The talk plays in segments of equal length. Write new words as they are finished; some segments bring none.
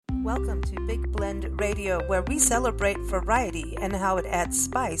Welcome to Big Blend Radio, where we celebrate variety and how it adds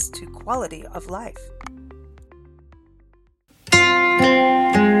spice to quality of life.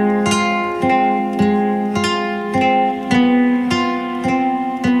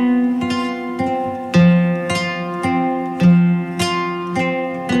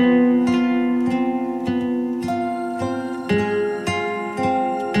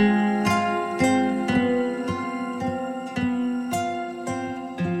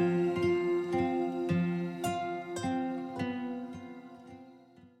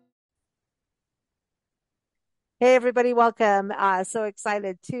 Hey, everybody, welcome. So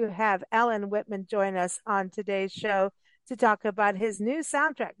excited to have Alan Whitman join us on today's show to talk about his new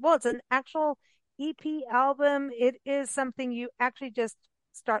soundtrack. Well, it's an actual EP album. It is something you actually just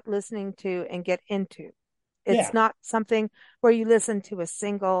start listening to and get into. It's not something where you listen to a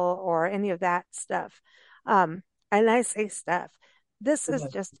single or any of that stuff. And I say stuff. This is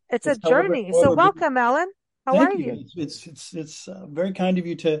it's a journey. So welcome, Alan. How are you? It's very kind of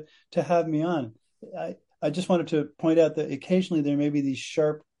you to have me on. I just wanted to point out that occasionally there may be these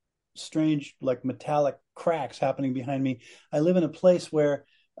sharp, strange, like metallic cracks happening behind me. I live in a place where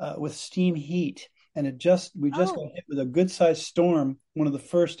with steam heat, and we just got hit with a good sized storm, one of the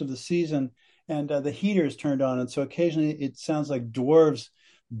first of the season, and the heater is turned on, and so occasionally it sounds like dwarves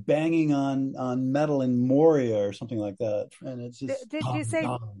banging on metal in Moria or something like that. And it's just did you say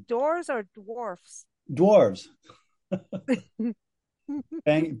doors or dwarfs? Dwarves.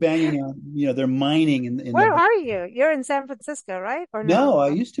 Banging on, they're mining in Where are you? You're in San Francisco, right? Or no, I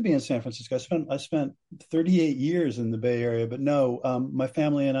used to be in San Francisco. I spent 38 years in the Bay Area, but no, my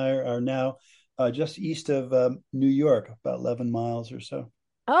family and I are now just east of New York, about 11 miles or so.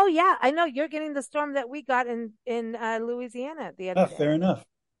 Oh yeah, I know you're getting the storm that we got in Louisiana the other day. Fair enough.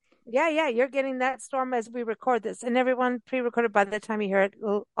 Yeah, you're getting that storm as we record this, and everyone pre-recorded. By the time you hear it,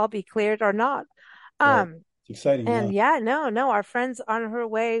 will all be cleared or not. Right. Exciting. And no, our friend's on her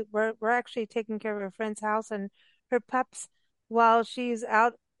way. We're actually taking care of her friend's house and her pups while she's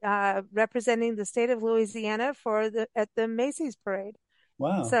out representing the state of Louisiana at the Macy's parade.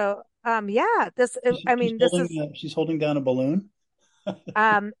 Wow. So she's holding down a balloon.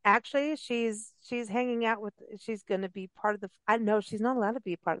 Actually she's hanging out she's going to be part of I know she's not allowed to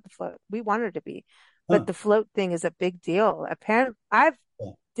be part of the float. We want her to be, but the float thing is a big deal. Apparently,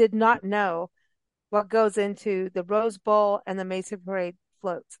 did not know what goes into the Rose Bowl and the Macy Parade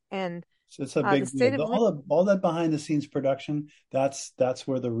floats. And so it's a big deal. All that behind the scenes production, that's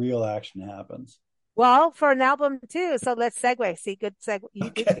where the real action happens. Well, for an album too. So let's segue. See, good segue.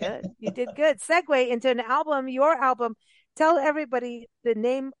 Did good. You did good. Segue into an album, your album. Tell everybody the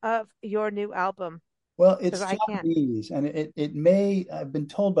name of your new album. Well, it's Japanese, and it may. I've been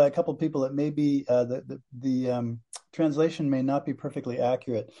told by a couple of people it may be the translation may not be perfectly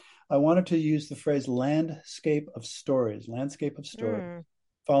accurate. I wanted to use the phrase landscape of stories,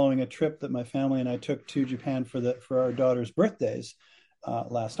 following a trip that my family and I took to Japan for our daughter's birthdays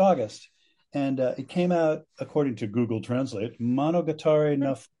last August. And it came out, according to Google Translate, Monogatari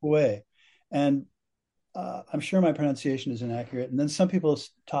no Fukue. And I'm sure my pronunciation is inaccurate. And then some people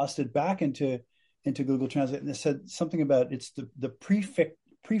tossed it back into Google Translate, and they said something about it's the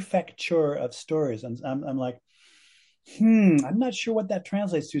prefecture of stories. And I'm like, I'm not sure what that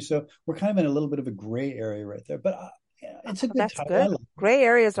translates to. So we're kind of in a little bit of a gray area right there. But it's a good title. Good. Gray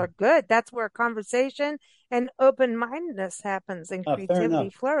areas are good. That's where conversation and open-mindedness happens and creativity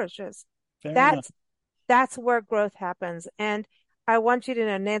flourishes. That's where growth happens. And I want you to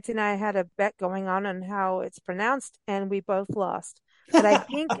know, Nancy and I had a bet going on how it's pronounced, and we both lost. But I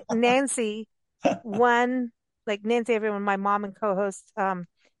think Nancy won. Like Nancy, everyone, my mom and co-host,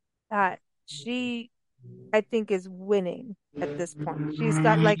 she, I think, is winning at this point. She's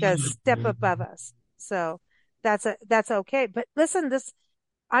got like a step above us. So that's okay. But listen,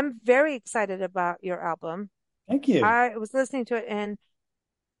 I'm very excited about your album. Thank you. I was listening to it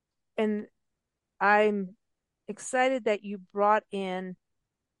and I'm excited that you brought in,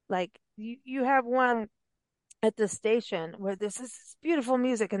 like, you have one at the station where this is this beautiful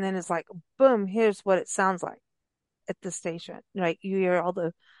music, and then it's like, boom, here's what it sounds like at the station. Right? You hear all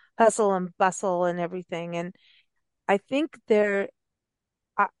the hustle and bustle and everything. And I think I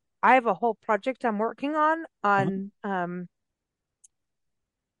have a whole project I'm working on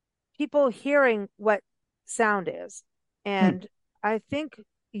people hearing what sound is. And I think,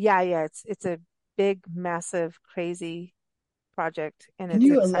 it's a big, massive, crazy project, and it's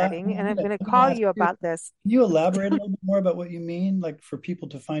exciting. And I'm going to call you about this. Can you elaborate a little bit more about what you mean, like for people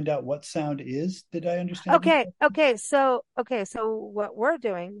to find out what sound is? Did I understand? Okay. So what we're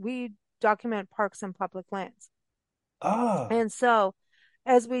doing, we document parks and public lands. And so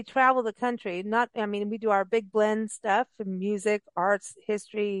as we travel the country, not, I mean, we do our big blend stuff, music, arts,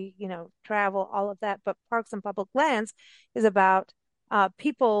 history, travel, all of that. But Parks and Public Lands is about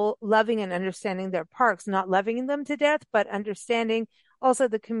people loving and understanding their parks, not loving them to death, but understanding also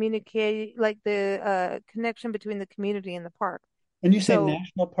the communicate, like the connection between the community and the park. And you say So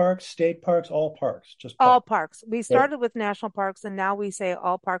national parks, state parks, all parks, just all parks. parks. We Right. started with national parks, and now we say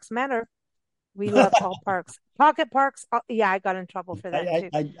all parks matter. We love all parks. Pocket parks. Yeah, I got in trouble for that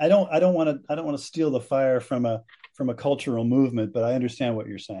too. I don't want to steal the fire from a cultural movement, but I understand what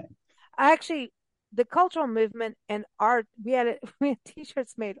you're saying. Actually, the cultural movement and art, we had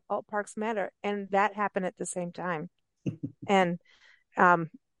t-shirts made all parks matter, and that happened at the same time. And um,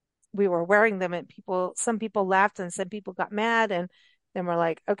 we were wearing them, and some people laughed and some people got mad, and then we're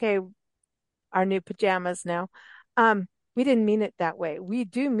like, okay, our new pajamas now. We didn't mean it that way. We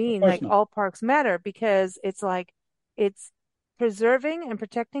do Of mean course like not. all parks matter because it's preserving and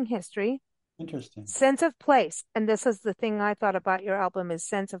protecting history, Interesting. sense of place. And this is the thing I thought about your album is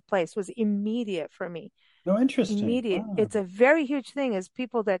sense of place was immediate for me. No, interesting. Immediate. Wow. It's a very huge thing as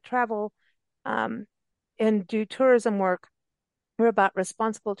people that travel um, and do tourism work. We're about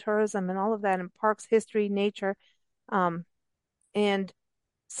responsible tourism and all of that in parks, history, nature. Um, and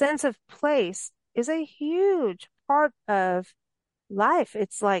sense of place is a huge part of life.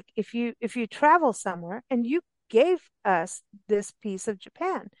 It's like if you travel somewhere and you gave us this piece of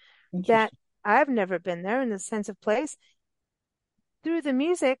Japan that Interesting. I've never been there in the sense of place through the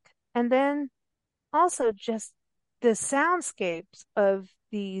music and then also just the soundscapes of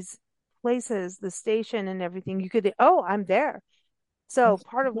these places, the station and everything. You could, oh, I'm there. So That's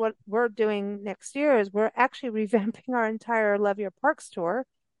part of what we're doing next year is we're actually revamping our entire Love Your Parks tour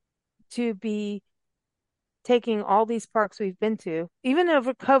to be taking all these parks we've been to. Even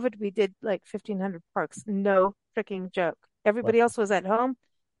over COVID, we did like 1,500 parks. No freaking joke. wow. Everybody else was at home.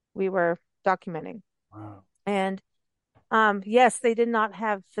 We were documenting. Wow. And yes, they did not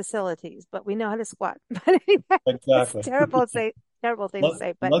have facilities, but we know how to squat. But anyway, it's Exactly. terrible thing to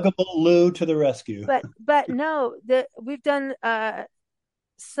say. But Luggable Lou to the rescue. no, we've done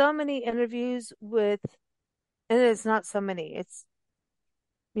so many interviews with, and it's not so many. It's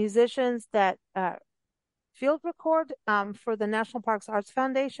musicians that field record for the National Parks Arts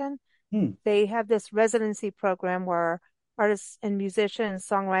Foundation. Hmm. They have this residency program where artists and musicians,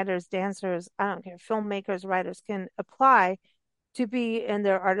 songwriters, dancers, I don't care, filmmakers, writers can apply to be in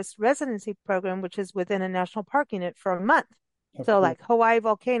their artist residency program, which is within a national park unit for a month. How So, cool. like Hawaii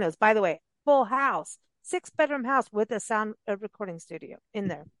volcanoes, by the way, full house, 6 bedroom house with a recording studio in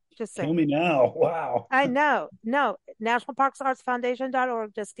there. Just Kill saying. me now. Wow. I know. No, National Parks Arts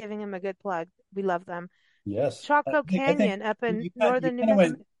Foundation.org, just giving them a good plug. We love them. Yes. Chaco I think Canyon up in you northern New kind of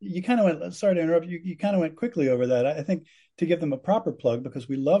went Mexico. you kind of went sorry to interrupt you kind of went quickly over that. I think to give them a proper plug because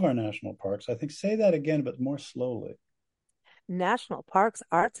we love our national parks. I think say that again but more slowly. National Parks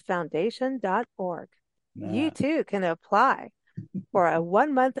Arts Foundation.org. You Nah. too can apply for a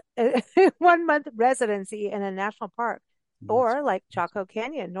 1 month 1 month residency in a national park That's or like Chaco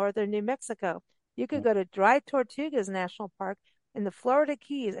Canyon, northern New Mexico. You could go to Dry Tortugas National Park in the Florida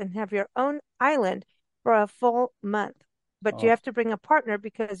Keys and have your own island for a full month. But you oh, have to bring a partner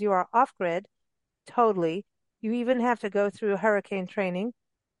because you are off grid totally. You even have to go through hurricane training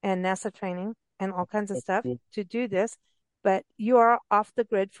and NASA training and all kinds of that's stuff cool. to do this. But you are off the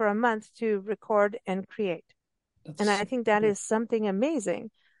grid for a month to record and create. And That's I think that cool. is something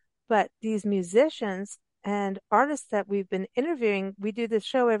amazing. But these musicians and artists that we've been interviewing, we do this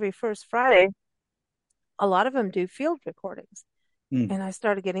show every first Friday. A lot of them do field recordings. Mm. And I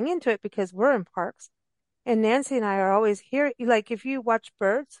started getting into it because we're in parks. And Nancy and I are always here. Like if you watch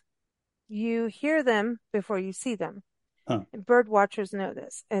birds, you hear them before you see them. Huh. And bird watchers know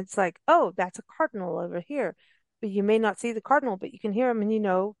this. And it's like, oh, that's a cardinal over here. But you may not see the cardinal, but you can hear them and you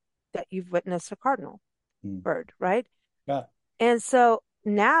know that you've witnessed a cardinal Mm. bird, right? Yeah. And so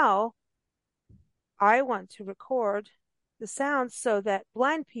now I want to record the sounds so that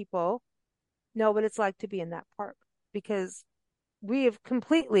blind people know what it's like to be in that park because we have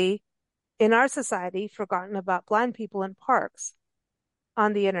completely, in our society, forgotten about blind people in parks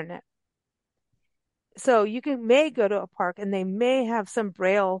on the internet. So you may go to a park and they may have some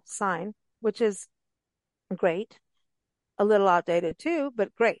braille sign, which is great, a little outdated too,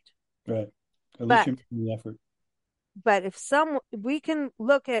 but great. Right. At least But you're making the effort. if we can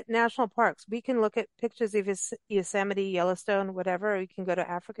look at national parks, we can look at pictures of Yosemite, Yellowstone, whatever. You can go to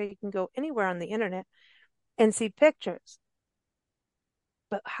Africa, you can go anywhere on the internet and see pictures.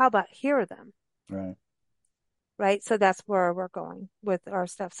 But how about hear them? Right. Right. So that's where we're going with our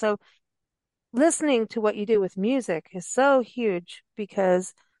stuff. So listening to what you do with music is so huge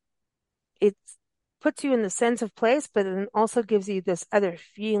because it puts you in the sense of place, but it also gives you this other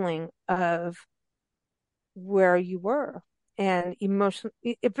feeling of where you were and emotion.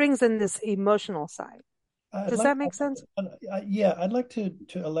 It brings in this emotional side. I'd Does like, that make sense? yeah, I'd like to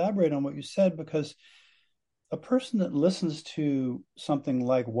elaborate on what you said because a person that listens to something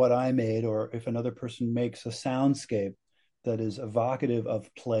like what I made, or if another person makes a soundscape that is evocative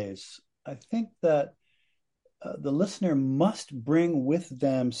of place, I think that the listener must bring with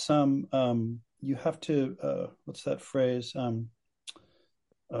them some. You have to. What's that phrase?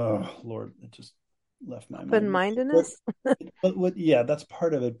 Oh Lord, it just left my mind. Open-mindedness? But what? Yeah, that's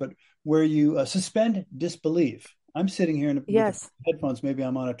part of it. But where you suspend disbelief. I'm sitting here with the Yes. headphones. Maybe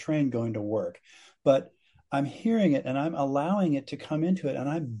I'm on a train going to work, but I'm hearing it and I'm allowing it to come into it, and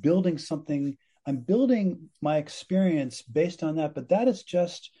I'm building something. I'm building my experience based on that. But that is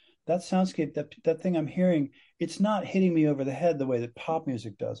just that soundscape, that thing I'm hearing. It's not hitting me over the head the way that pop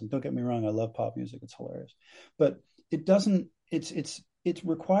music does. And don't get me wrong, I love pop music. It's hilarious, but it doesn't. It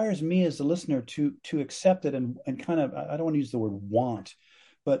requires me as a listener to accept it and kind of, I don't want to use the word want,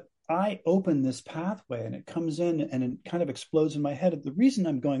 but I open this pathway and it comes in and it kind of explodes in my head. The reason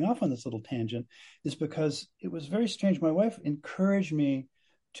I'm going off on this little tangent is because it was very strange. My wife encouraged me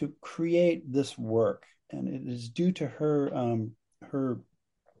to create this work, and it is due to her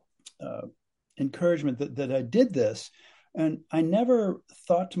uh, encouragement that I did this. And I never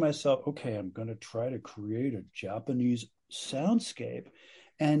thought to myself, okay, I'm going to try to create a Japanese soundscape.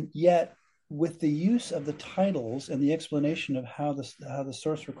 And yet, with the use of the titles and the explanation of how the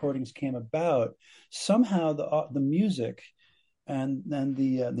source recordings came about, somehow the music and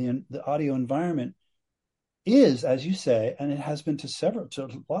the audio environment is, as you say, and it has been to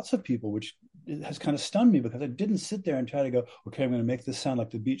lots of people, which it has kind of stunned me because I didn't sit there and try to go, okay, I'm going to make this sound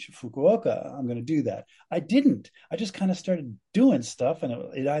like the beach of Fukuoka. I'm going to do that. I didn't. I just kind of started doing stuff, and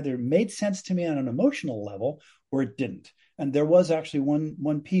it either made sense to me on an emotional level or it didn't. And there was actually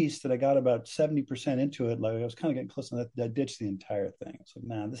one piece that I got about 70% into it. Like I was kind of getting close, and I ditched the entire thing. It's like,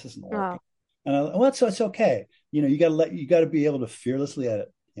 nah, this isn't working. Oh, And well, it's okay. You got to be able to fearlessly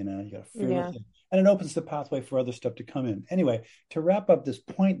edit. You got to yeah. fearlessly, and it opens the pathway for other stuff to come in. Anyway, to wrap up this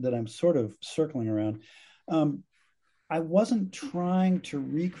point that I'm sort of circling around, um, I wasn't trying to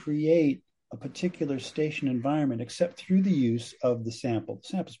recreate a particular station environment except through the use of the sample. The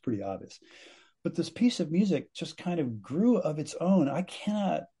sample is pretty obvious, but this piece of music just kind of grew of its own. I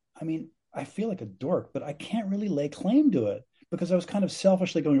mean, I feel like a dork, but I can't really lay claim to it because I was kind of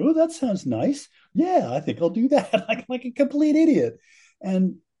selfishly going, "Oh, that sounds nice. Yeah, I think I'll do that." like a complete idiot.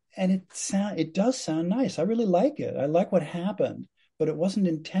 And it does sound nice. I really like it. I like what happened, but it wasn't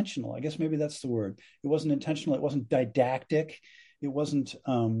intentional. I guess maybe that's the word. It wasn't intentional. It wasn't didactic. It wasn't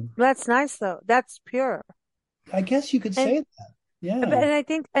That's nice though. That's pure. I guess you could And say that. but Yeah.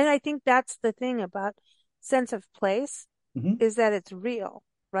 and I think that's the thing about sense of place Hmm. is that it's real,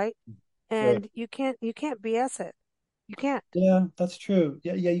 right? Right. And you can't BS it. You can't. Yeah, that's true.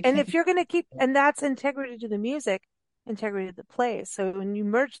 Yeah, yeah, you And can't. if you're going to keep, and that's integrity to the music, integrity to the play. So when you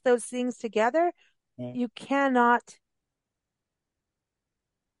merge those things together, Right. you cannot,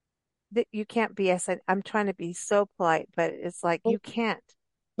 that you can't BS it. I'm trying to be so polite, but it's like Well, you can't,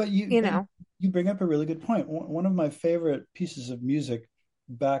 but you you but know. you bring up a really good point. One of my favorite pieces of music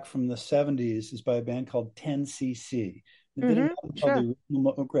back from the 70s is by a band called 10cc. They did an Mm-hmm. album called Sure.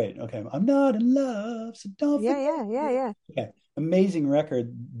 the oh, great. Okay. I'm not in love, so don't Yeah, forget yeah, yeah, me. yeah. Okay. Amazing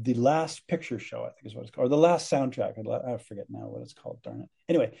record. The Last Picture Show, I think is what it's called, or the last soundtrack. I forget now what it's called, darn it.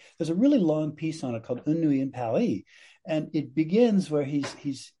 Anyway, there's a really long piece on it called Un Nuit in Paris. And it begins where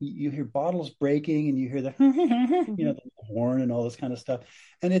you hear bottles breaking and you hear the Mm-hmm. the horn and all this kind of stuff,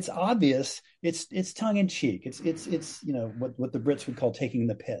 and it's obvious. It's tongue in cheek. It's what the Brits would call taking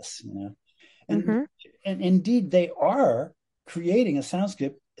the piss. And Mm-hmm. and indeed they are creating a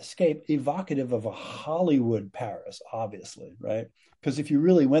soundscape escape evocative of a Hollywood Paris, obviously, right? Because if you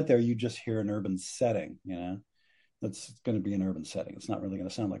really went there, you just hear an urban setting. That's going to be an urban setting. It's not really going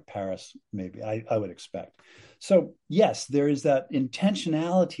to sound like Paris, maybe, I would expect. So yes, there is that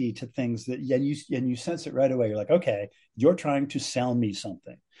intentionality to things that, and you sense it right away. You're like, okay, you're trying to sell me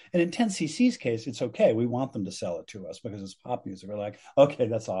something. And in 10cc's case, it's okay. We want them to sell it to us because it's pop music. We're like, okay,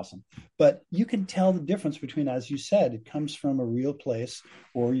 that's awesome. But you can tell the difference between, as you said, it comes from a real place,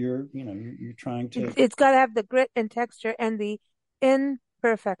 or you're trying to. It's got to have the grit and texture and the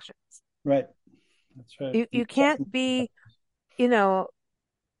imperfections. Right. That's right. You can't be, you know,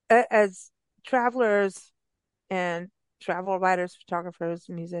 as travelers and travel writers, photographers,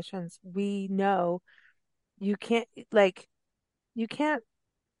 musicians, we know you can't like you can't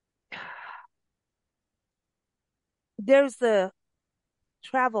there's the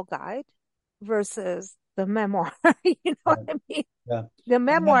travel guide versus the memoir. You know what Right. I mean? Yeah. The I have,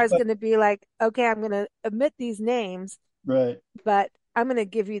 memoir is going to be like, okay, I'm going to omit these names, right. but I'm going to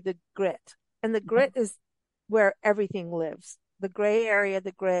give you the grit. And the grit is where everything lives. The gray area,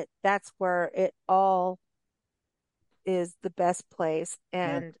 the grit, that's where it all is the best place.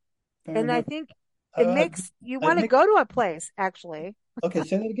 Yeah. Fair And I enough. think I, it I, makes you I want to make, go to a place actually. okay,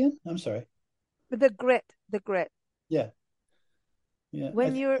 say that again. I'm sorry. The grit. Yeah. Yeah.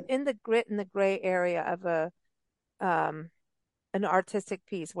 When you're in the grit and the gray area of a um an artistic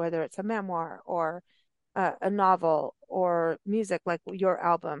piece, whether it's a memoir or a novel or music like your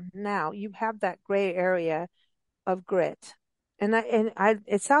album, now you have that gray area of grit.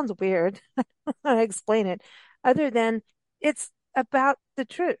 It sounds weird. I explain it other than it's about the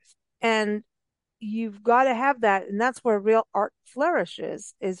truth. And you've got to have that. And that's where real art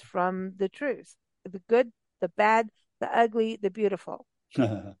flourishes is from the truth, the good, the bad, the ugly, the beautiful. We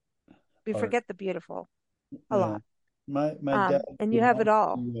Art. forget the beautiful a Yeah. lot. My dad And you would have it want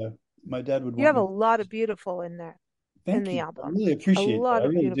all. me my dad would You want have a me. lot of beautiful in there, in Thank the you. I album. really A appreciate that. lot I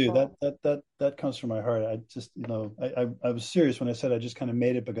of really do. beautiful. That comes from my heart. I just, I was serious when I said I just kind of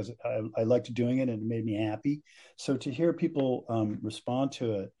made it because I liked doing it and it made me happy. So to hear people respond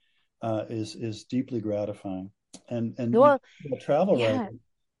to it is deeply gratifying. And you Well, talk about travel yeah. writing,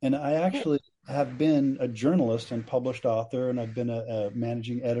 and I It, actually have been a journalist and published author, and I've been a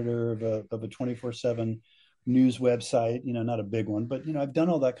managing editor of a 24/7 news website. Not a big one, but I've done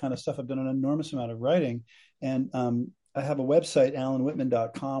all that kind of stuff. I've done an enormous amount of writing, and I have a website,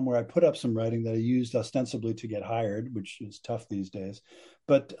 alanwhitman.com, where I put up some writing that I used ostensibly to get hired, which is tough these days.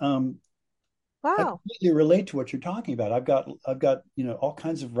 But I wow. completely relate to what you're talking about. I've got all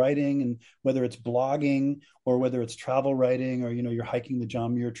kinds of writing, and whether it's blogging or whether it's travel writing, or you're hiking the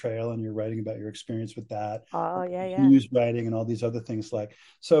John Muir Trail and you're writing about your experience with that, Oh, yeah, yeah. news writing and all these other things like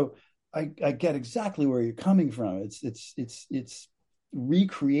so. I get exactly where you're coming from. It's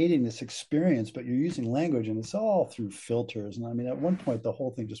recreating this experience, but you're using language, and it's all through filters. And I mean, at one point, the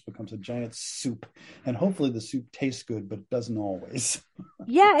whole thing just becomes a giant soup, and hopefully the soup tastes good, but it doesn't always.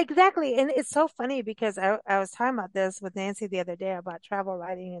 Yeah, exactly. And it's so funny because I was talking about this with Nancy the other day about travel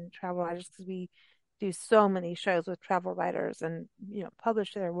writing and travel writers because we do so many shows with travel writers and,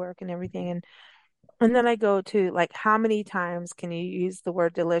 publish their work and everything. And then I go to like, how many times can you use the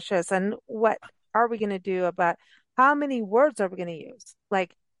word delicious? And what are we going to do about how many words are we going to use?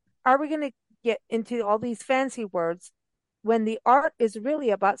 Like, are we going to get into all these fancy words when the art is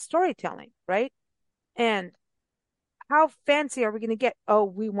really about storytelling, right? And how fancy are we going to get? Oh,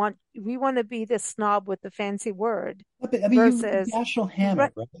 we want to be the snob with the fancy word But, I mean, you read versus Dashiell right.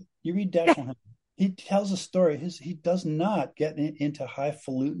 Hammett, right? You read Dashiell Hammett. He tells a story. He does not get into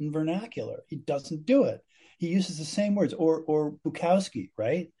highfalutin vernacular. He doesn't do it. He uses the same words, or Bukowski,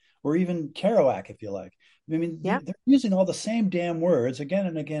 right? Or even Kerouac, if you like. I mean, Yeah. they're using all the same damn words again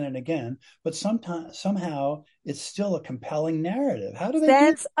and again and again, but sometimes somehow it's still a compelling narrative. How do they do it?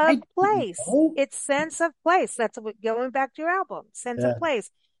 Sense of I don't place. know. It's sense of place. That's what going back to your album, sense of Yeah, place.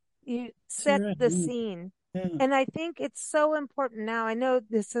 You so set you're right. the scene. Yeah, And I think it's so important now. I know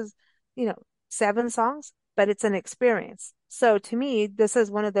this is, you know, 7 songs, but it's an experience. So to me, this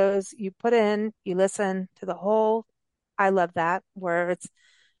is one of those you put in, you listen to the whole. I love that where it's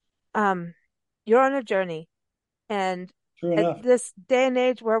um you're on a journey. And true at enough. this day and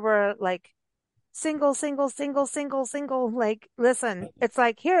age where we're like single, single, single, single, single. Like, listen, it's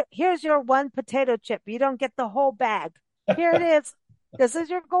like here's your one potato chip. You don't get the whole bag. Here it is. This is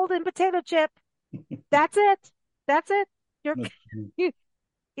your golden potato chip. That's it. That's it. You're you,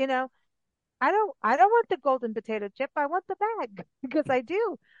 you know, I don't want the golden potato chip. I want the bag because I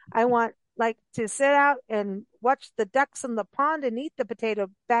do. I want like to sit out and watch the ducks in the pond and eat the potato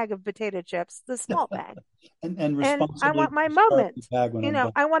bag of potato chips, the small bag. And And I responsibly want my discard the moment. bag when I'm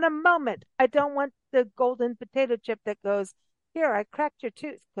done. I want a moment. I don't want the golden potato chip that goes, here, I cracked your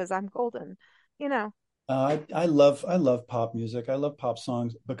tooth because I'm golden. You know, I love pop music. I love pop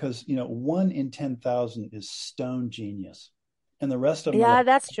songs because 1 in 10,000 is stone genius, and the rest of them are yeah, like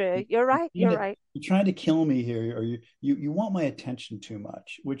that's true. You're right. You're right. you're trying to kill me here, or you want my attention too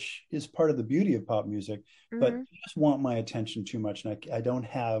much, which is part of the beauty of pop music. But Hmm. you just want my attention too much, and I don't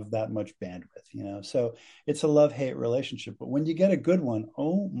have that much bandwidth, So it's a love-hate relationship. But when you get a good one,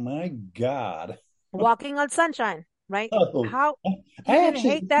 oh my God. Walking on sunshine, right? Oh, How you I can actually,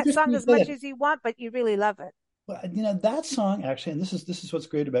 hate it's that interesting song you as say much that. as you want, but you really love it. Well, that song actually, and this is what's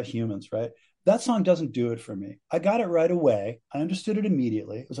great about humans, right? That song doesn't do it for me. I got it right away. I understood it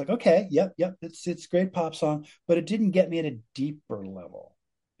immediately. It was like, okay, yep, yep, it's great pop song, but it didn't get me at a deeper level.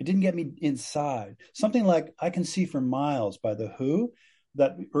 It didn't get me inside. Something like I Can See for Miles by The Who,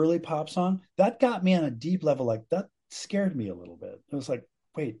 that early pop song, that got me on a deep level. Like that scared me a little bit. It was like,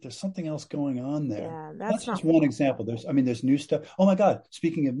 wait, there's something else going on there. Yeah, That's that's just not one pop. example. There's new stuff. Oh my God.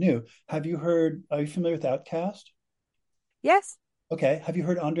 Speaking of new, are you familiar with Outkast? Yes. Okay. Have you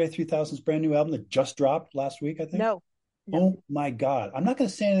heard Andre 3000's brand new album that just dropped last week, I think? No. No. Oh my God. I'm not going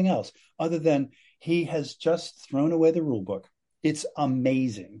to say anything else other than he has just thrown away the rule book. It's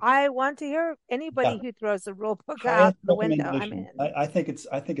amazing. I want to hear Yeah. anybody who throws the rule book out Highest the window. I'm recommendation. in. I think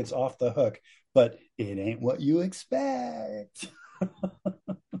it's off the hook, but it ain't what you expect.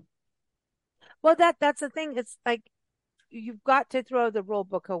 Well, that's the thing. It's like you've got to throw the rule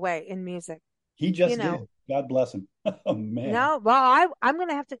book away in music. He You just know, did. God bless him. Oh man. no, well, I'm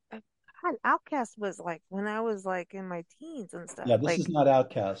gonna have to. God, Outcast was like when I was like in my teens and stuff. Yeah, this is Like, not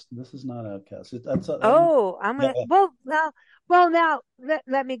Outcast. This is not Outcast. oh, I'm Yeah. gonna. Well now,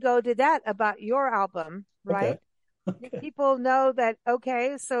 let me go to that about your album, Okay. right? Okay. People know that.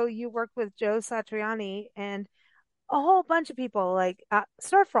 Okay, so you worked with Joe Satriani and a whole bunch of people like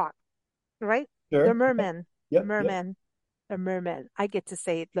Surf Rock, right? The Sure. Okay. Mermen, the Yep. Yep. Mermen, the Mermen. I get to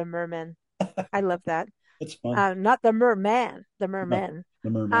say it, the Mermen. I love that. It's fun. Not the Merman, the No, Mermen. the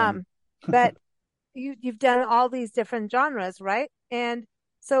merman. Um, but you've done all these different genres, right? And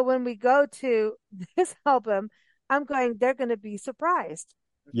so when we go to this album, I'm going, they're going to be surprised.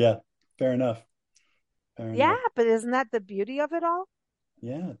 Yeah. Fair enough. Fair Yeah, enough. but isn't that the beauty of it all?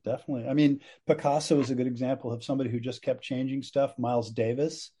 Yeah, definitely. I mean, Picasso is a good example of somebody who just kept changing stuff. Miles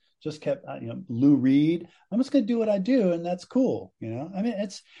Davis just kept, Lou Reed. I'm just going to do what I do, and that's cool. I mean,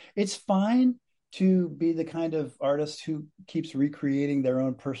 it's fine to be the kind of artist who keeps recreating their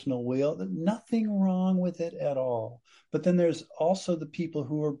own personal wheel. Nothing wrong with it at all. But then there's also the people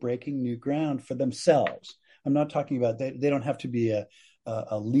who are breaking new ground for themselves. I'm not talking about they don't have to be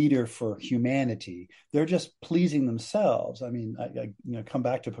a leader for humanity. They're just pleasing themselves. I mean, come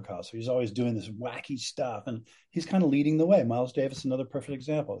back to Picasso. He's always doing this wacky stuff, and he's kind of leading the way. Miles Davis, another perfect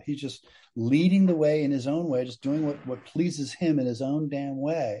example. He's just leading the way in his own way, just doing what pleases him in his own damn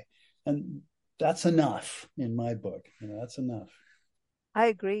way, and that's enough in my book. That's enough. I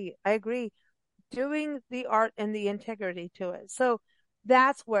agree. I agree. Doing the art and the integrity to it. So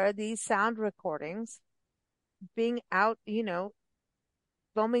that's where these sound recordings, being out,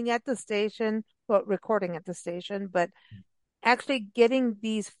 filming at the station, well, recording at the station, but actually getting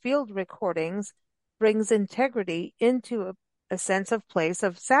these field recordings brings integrity into a sense of place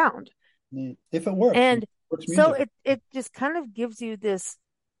of sound. If it works, And works so music. it just kind of gives you this,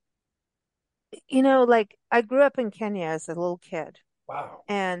 like I grew up in Kenya as a little kid, Wow.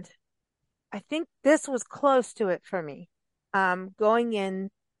 and I think this was close to it for me. Going in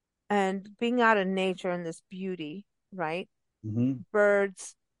and being out in nature and this beauty, right? Mm-hmm.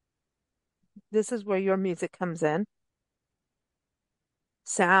 Birds, this is where your music comes in.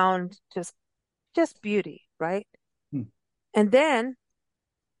 Sound, just beauty, right? Hmm. And then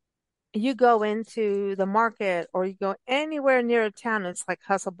you go into the market or you go anywhere near a town, it's like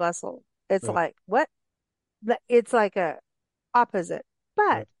hustle bustle. It's Right. like what? It's like a opposite, but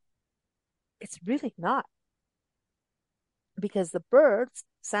Right. it's really not because the birds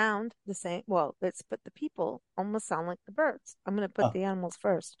sound the same. Well, but the people almost sound like the birds. I'm going to put Huh. the animals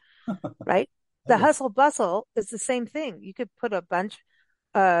first, right? I The get hustle bustle is the same thing. You could put a bunch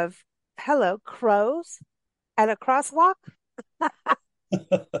of hello crows at a crosswalk,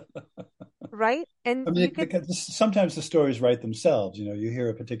 it. right? And I you mean, could, sometimes the stories write themselves. You hear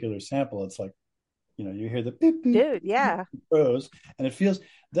a particular sample, it's like, you hear the beep, beep, dude, beep yeah. pros, and it feels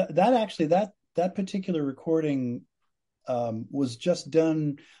that actually that particular recording was just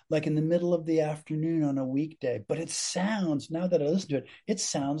done like in the middle of the afternoon on a weekday, but it sounds, now that I listen to it, it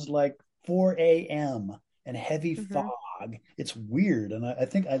sounds like 4 a.m. and heavy Hmm. fog. It's weird, and I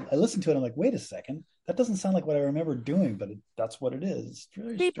think I listened to it. I'm like, wait a second, that doesn't sound like what I remember doing, but that's what it is. It's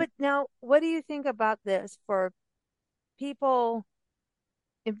very See, strange. but now, what do you think about this for people?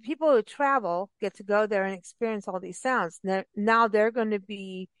 If people who travel get to go there and experience all these sounds, now they're going to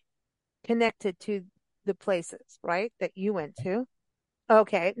be connected to the places, right, that you went to.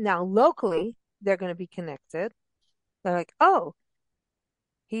 Okay, now locally, they're going to be connected. They're like, oh,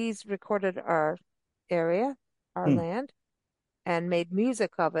 he's recorded our area, our Hmm, land, and made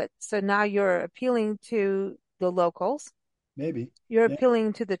music of it. So now you're appealing to the locals, maybe. you're Yeah.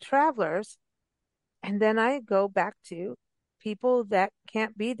 appealing to the travelers. And then I go back to people that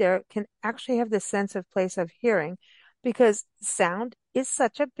can't be there can actually have the sense of place of hearing because sound is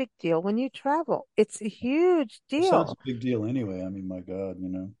such a big deal when you travel. It's a huge Well, sounds a deal. big deal anyway. I mean, my God.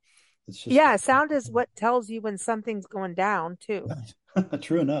 It's just Yeah, sound is what tells you when something's going down too,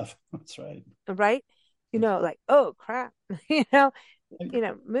 true enough. That's right. right? That's Like, oh crap, you know,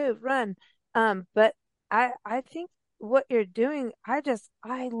 right. move, run. But I think what you're doing,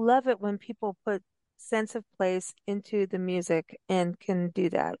 I love it when people put sense of place into the music and can do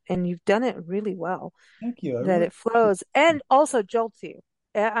that. And you've done it really well, Thank you. I that really it flows and also jolts you.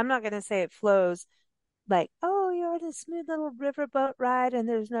 I'm not going to say it flows like, oh, you're on a smooth little riverboat ride and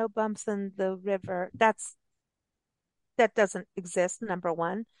there's no bumps in the river. That doesn't exist, number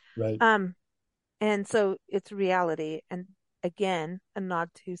one. right. Um, and so it's reality. And again, a nod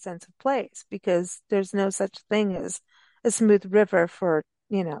to sense of place because there's no such thing as a smooth river for,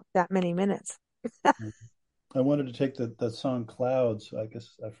 that many minutes. I wanted to take that song Clouds. I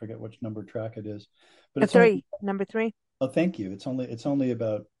guess I forget which number track it is, but A it's only, three, number three. oh, thank you. It's only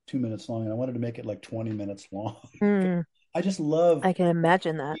about 2 minutes long, and I wanted to make it like 20 minutes long. Mm, I just love I can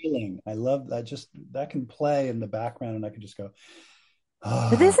imagine that. feeling. I love that just that can play in the background and I can just go, But ah,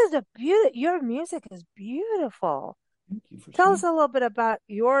 this is a beauty. Your music is beautiful. thank you for Tell saying. us a little bit about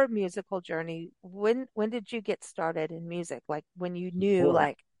your musical journey. When did you get started in music? Like when you knew Boy,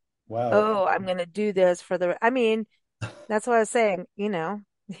 like, wow. oh, I'm gonna do this for I mean, that's what I was saying.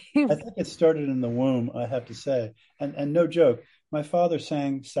 I think it started in the womb, I have to say. And no joke, my father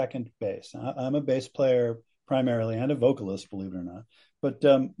sang second bass. I'm a bass player primarily and a vocalist, believe it or not. But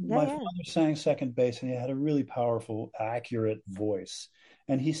Yeah, my yeah. father sang second bass and he had a really powerful, accurate voice.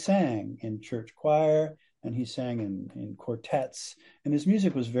 And he sang in church choir and he sang in quartets. And his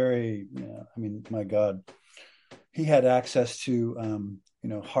music was very, I mean, my God, he had access to,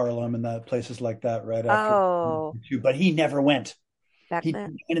 Harlem and that places like that right after. Oh, But he never went. back He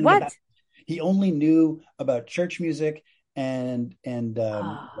then. went in the back. What? He only knew about church music and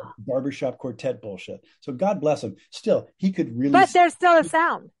Oh. barbershop quartet bullshit. So God bless him. Still, he could really. But there's still a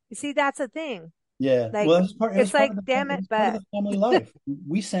sound. You see, that's a thing. Yeah. Like Well, it was it's part like, of the damn it it, was part of but the family life.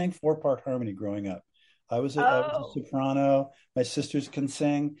 We sang four-part harmony growing up. I was a oh, soprano. My sisters can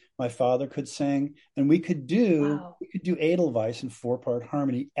sing. My father could sing, and we could do wow. we could do Edelweiss in four-part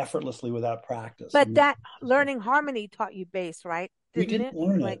harmony effortlessly without practice. But that learning harmony taught you bass, right? We Didn't didn't it?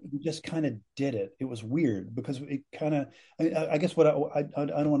 learn it. Like, We just kind of did it. It was weird because it kind of. I guess what I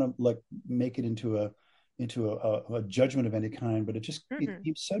don't want to like make it into a judgment of any kind, but it mm-mm,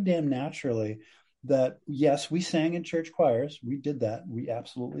 came so damn naturally that yes, we sang in church choirs. We did that. We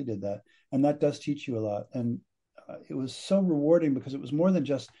absolutely did that, and that does teach you a lot. And it was so rewarding because it was more than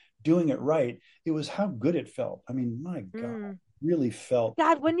just doing it right. It was how good it felt. I mean, my God, mm. really felt.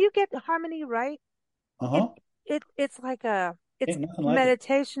 God, when you get the harmony right, it Uh-huh. it's like it's Ain't nothing like it.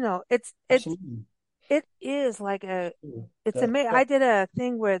 meditational. Absolutely. It is like it's That, amazing. I did a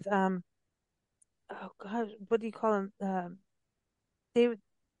thing with oh God, what do you call them? They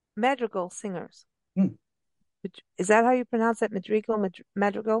madrigal singers. hmm. Is that how you pronounce it?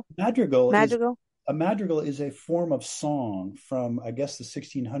 Madrigal? Madrigal is Madrigal? a madrigal is a form of song from I guess the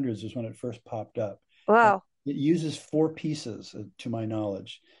 1600s is when it first popped up, and Wow. it uses four pieces to my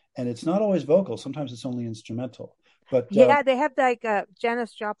knowledge, and it's not always vocal. Sometimes it's only instrumental. But Yeah, they have like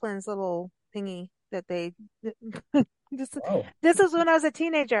Janis Joplin's little thingy that they this wow, this was when I was a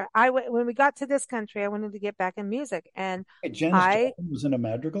teenager. When we got to this country, I wanted to get back in music and hey, Janis I Joplin was in a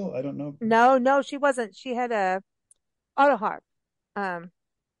madrigal. I don't know. no, she wasn't. She had a auto harp. Um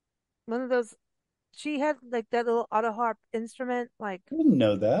one of those she had like that little auto harp instrument like I didn't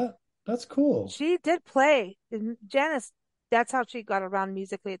know that. That's cool. she did play. And Janice, that's how she got around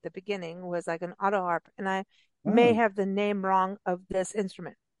musically at the beginning was like an auto harp and I may Oh, have the name wrong of this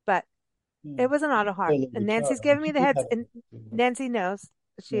instrument, but yeah. it was an auto harp. Play a little And guitar. Nancy's giving me She the did heads, have. and Nancy knows.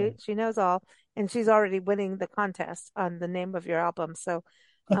 Yeah. She knows all, and she's already winning the contest on the name of your album. So,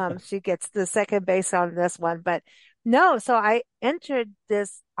 she gets the second base on this one. But no, so I entered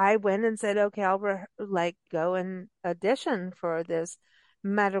this. I went and said, okay, like go and audition for this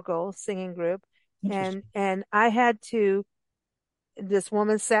madrigal singing group, Interesting. and I had to. This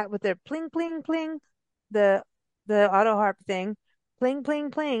woman sat with their pling pling pling, the auto harp thing, pling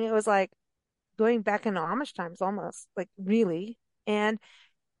pling pling. It was like going back in Amish times almost, like really. And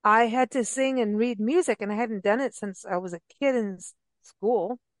I had to sing and read music, and I hadn't done it since I was a kid in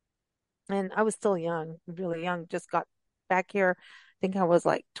school. And I was still young, really young, just got back here. I think I was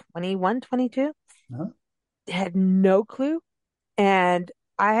like 21, 22. Uh-huh. Had no clue. And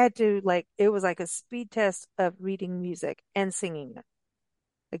I had to like, it was like a speed test of reading music and singing it.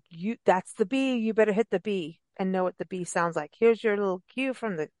 Like that's the B, you better hit the B and know what the B sounds like. Here's your little cue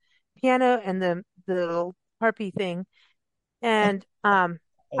from the piano and the little harpy thing. And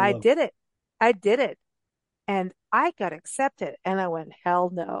I I love. did it. I did it. and I got accepted. And I went, hell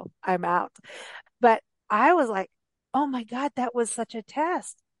no, I'm out. But I was like, oh my God, that was such a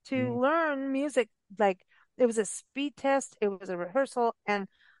test to Yeah. learn music. Like it was a speed test, it was a rehearsal. And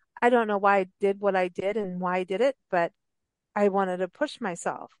I don't know why I did what I did and why I did it, but I wanted to push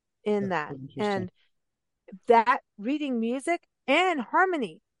myself in That's that. so interesting. And that reading music and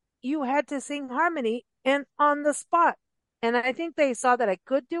harmony, you had to sing harmony and on the spot. And I think they saw that I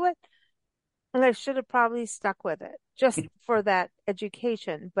could do it, and I should have probably stuck with it just for that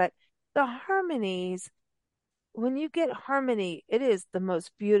education. But the harmonies, when you get harmony, it is the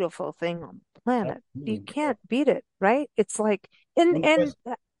most beautiful thing on the planet. You Absolutely. can't beat it, right? It's like, and One and voice,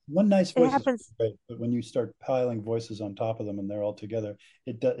 one nice it voice is happens great, but when you start piling voices on top of them and they're all together,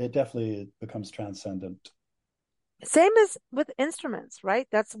 it definitely becomes transcendent. same as with instruments, right?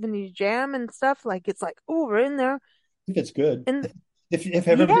 That's when you jam and stuff. Like it's like, oh, we're in there, If it's good, and if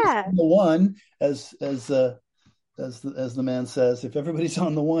everybody's yeah. on the one, as the man says, if everybody's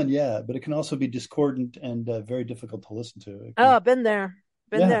on the one, yeah, but it can also be discordant and very difficult to listen to. It can, Oh, been there,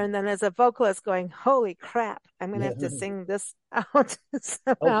 been yeah, there. And then as a vocalist going, holy crap, I'm gonna yeah. have to sing this out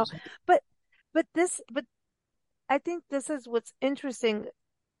Oh, somehow. But, but I think this is what's interesting.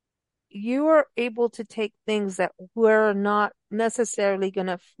 You are able to take things that were not necessarily going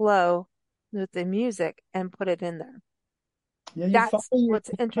to flow with the music and put it in there. yeah, That's what's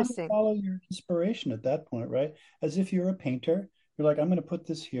you kind of interesting. follow your inspiration at that point, right? As if you're a painter. You're like, I'm going to put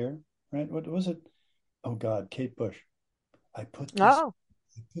this here, right? What was it? Oh God, Kate Bush. I put this, Oh,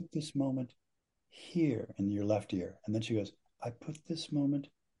 I put this moment here in your left ear. And then she goes, I put this moment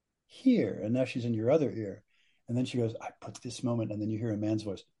here. And now she's in your other ear. And then she goes, I put this moment. And then you hear a man's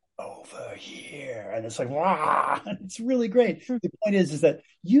voice over here. And it's like, wow, it's really great. The point is that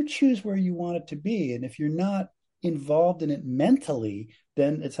you choose where you want it to be. And if you're not involved in it mentally,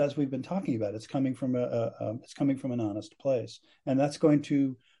 then it's as we've been talking about, it's coming from it's coming from an honest place. And that's going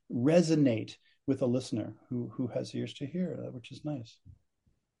to resonate with a listener who has ears to hear, which is nice.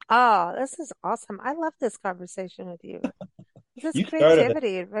 oh, this is awesome. I love this conversation with you. This is You started it.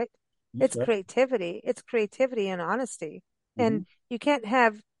 creativity, right? You It's started. creativity. It's creativity and honesty. Mm-hmm. And you can't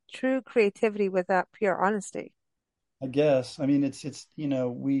have true creativity without pure honesty. I guess. I mean, it's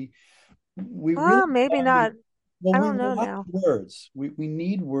we really Oh, maybe value, not. well, I we don't know rely now. on words. We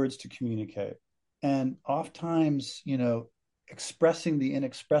need words to communicate. And oftentimes, expressing the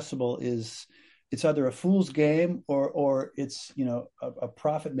inexpressible is it's either a fool's game or it's, a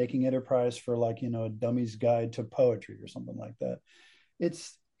profit-making enterprise for like, a dummy's guide to poetry or something like that.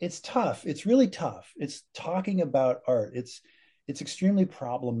 It's tough. It's really tough. It's talking about art. It's extremely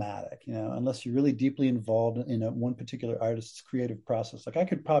problematic, unless you're really deeply involved in one particular artist's creative process. Like I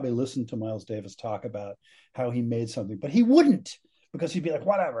could probably listen to Miles Davis talk about how he made something, but he wouldn't because he'd be like,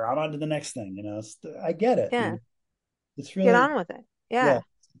 whatever, I'm on to the next thing. I get it. Yeah. It's Get really, on with it. yeah,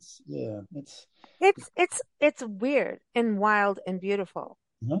 Yeah. It's weird and wild and beautiful.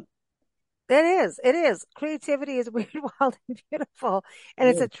 uh-huh, It is. Creativity is weird, wild, and beautiful. And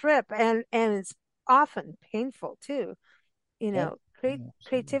it it's a is. trip and it's often painful too. Yeah, yeah, absolutely.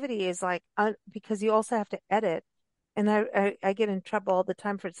 Creativity is like, because you also have to edit. And I get in trouble all the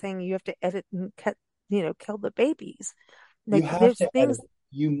time for saying you have to edit and cut, kill the babies. You Like have there's to edit things, it.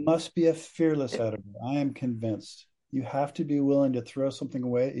 You must be a fearless editor. I am convinced. You have to be willing to throw something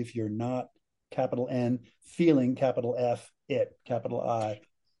away if you're not capital N feeling capital F it capital I.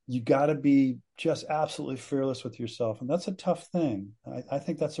 You got to be just absolutely fearless with yourself, and that's a tough thing. I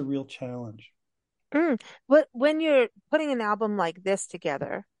think that's a real challenge. but when you're putting an album like this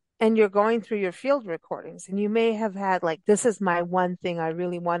together and you're going through your field recordings and you may have had like, this is my one thing I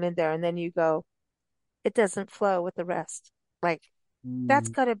really want in there. And then you go, it doesn't flow with the rest. Like that's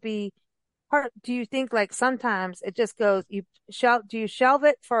Mm, got to be part. Do you think like sometimes it just goes, do you shelve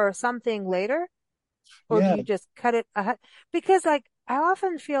it for something later or do yeah. you just cut it? Because like I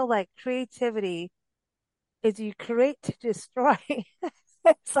often feel like creativity is you create to destroy.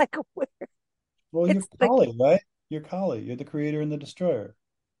 It's like weird. Well, you're It's like, Kali, right? You're Kali. You're the creator and the destroyer.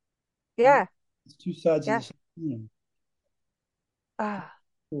 Right? yeah, It's two sides of the yeah. same coin. Ah.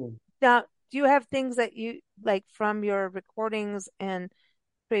 Cool. Now, do you have things that you like from your recordings and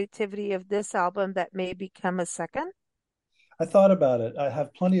creativity of this album that may become a second? I thought about it. I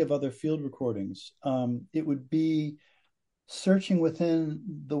have plenty of other field recordings. It would be searching within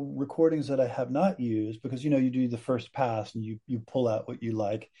the recordings that I have not used because you do the first pass and you pull out what you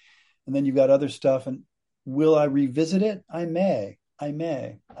like, and then you've got other stuff. And will I revisit it? I may. I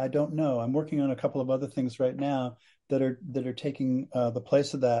may. I don't know. I'm working on a couple of other things right now that are taking the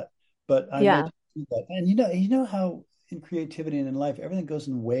place of that, but I may Yeah. do that. And you know how in creativity and in life, everything goes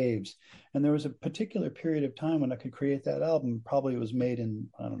in waves. And there was a particular period of time when I could create that album. Probably it was made in,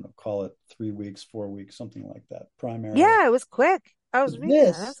 I don't know, call it 3 weeks, 4 weeks, something like that, primarily. Yeah, it was quick. I But was reading that.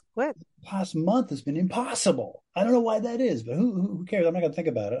 this That's quick. past month has been impossible. I don't know why that is, but who cares? I'm not going to think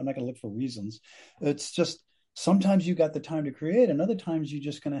about it. I'm not going to look for reasons. It's just sometimes you got the time to create, and other times you're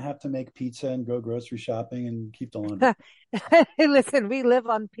just going to have to make pizza and go grocery shopping and keep the laundry. Hey, listen, we live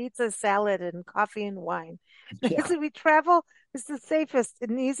on pizza, salad, and coffee and wine. Yeah. So we travel. It's the safest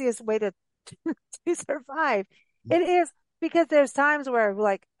and easiest way to survive. It is because there's times where we're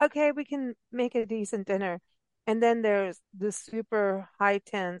like, okay, we can make a decent dinner. And then there's the super high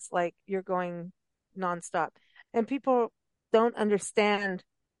tense, like you're going nonstop. And people don't understand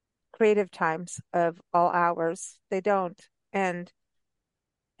creative times of all hours. They don't. And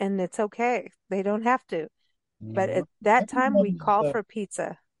and it's okay. They don't have to. But Yeah. at that Every time, we moment is call for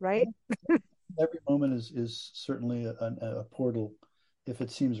pizza, right? every moment is certainly a portal if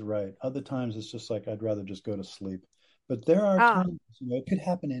it seems right. Other times it's just like I'd rather just go to sleep. But there are Ah, times, it could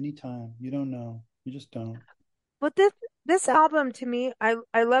happen anytime. You don't know. You just don't. but this album to me,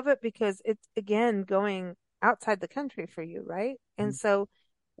 I love it because it's again going outside the country for you, right? And so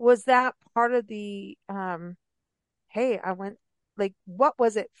was that part of the hey, I went like what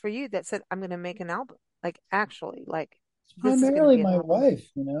was it for you that said I'm going to make an album? Like actually, like It's this is going to primarily be an my album. wife,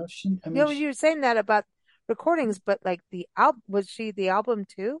 I You mean, know, you were saying that about recordings, but like the album, was she the album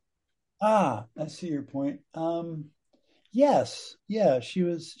too? I see your point. Yes, yeah,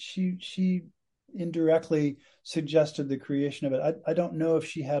 she indirectly suggested the creation of it. I don't know if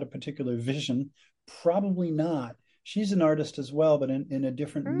she had a particular vision. Probably not. She's an artist as well, but in a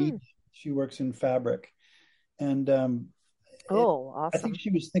different Mm. medium. She works in fabric, and it. Oh, I think awesome.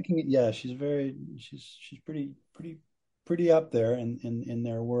 she was thinking. Yeah, she's pretty up there in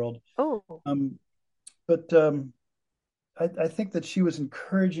their world. Oh, Um, but I think that she was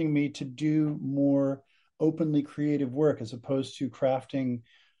encouraging me to do more openly creative work as opposed to crafting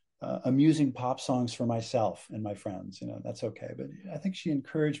amusing pop songs for myself and my friends. That's okay. But I think she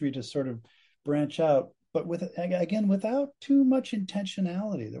encouraged me to sort of branch out, but with again without too much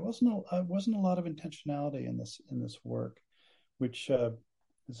intentionality. There wasn't a lot of intentionality in this work, which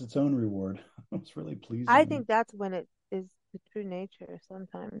is its own reward. It's really I pleasing. think that's when it is the true nature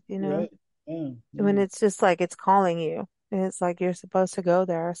sometimes, You're right. Yeah, when yeah. it's just like it's calling you. And it's like you're supposed to go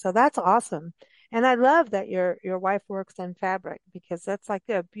there. So that's awesome. And I love that your wife works in fabric because that's like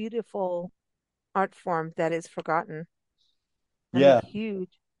a beautiful art form that is forgotten. I'm a Yeah,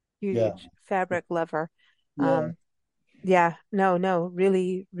 huge, yeah, huge fabric lover. yeah. Um, yeah, no, no,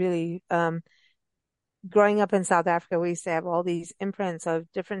 really, really. Growing up in South Africa, we used to have all these imprints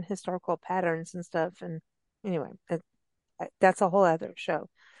of different historical patterns and stuff. And anyway, that's a whole other show.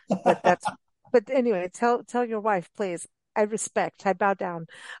 But that's, but anyway, tell your wife, please. I respect. I bow down.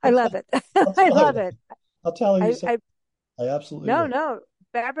 I love it. I'll I tell love you. it. I'll tell her you said I I absolutely no, will. no.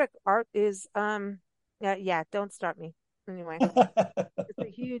 Fabric art is yeah, yeah, don't start me. Anyway, it's a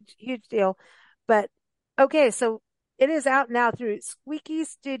huge, huge deal. But okay, so it is out now through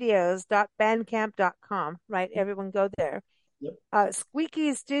squeakystudios.bandcamp.com, right? Everyone go there. Yep.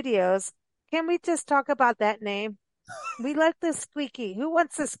 Squeaky Studios. Can we just talk about that name? We like the squeaky. Who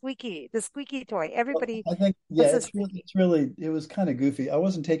wants the squeaky? The squeaky toy. Well, Everybody I think, yeah, wants a squeaky. it was kind of goofy. I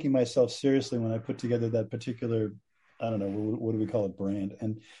wasn't taking myself seriously when I put together that particular, I don't know, what do we call it, brand.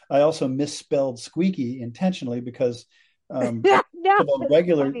 And I also misspelled squeaky intentionally because Yeah, no,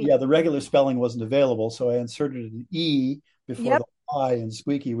 it's funny. the regular spelling wasn't available. So I inserted an E before Yep. the I in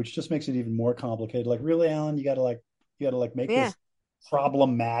squeaky, which just makes it even more complicated. Like, really, Alan, you got to make Yeah, this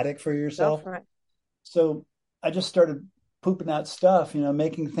problematic for go yourself. for it. So I just started pooping out stuff,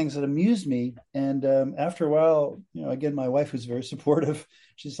 making things that amused me. And after a while, again, my wife was very supportive.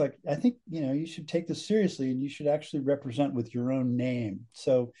 She's like, I think, you should take this seriously and you should actually represent with your own name.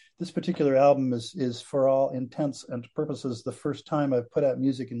 So this particular album is for all intents and purposes, the first time I've put out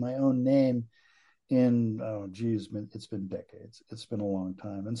music in my own name in, oh geez, it's been decades. It's been a long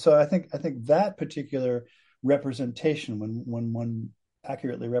time. And so I think that particular representation, when one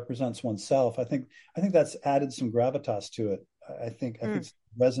accurately represents oneself, I think that's added some gravitas to it. I think Mm.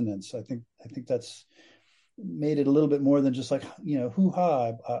 resonance. I think that's made it a little bit more than just like, hoo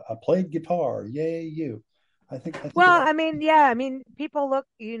ha, I played guitar, yay you. I think it. Well, I mean, yeah, I mean, people look,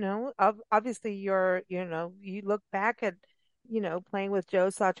 obviously you look back at, playing with Joe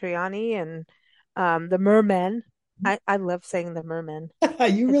Satriani and the Mermen. I love saying the Mermen. You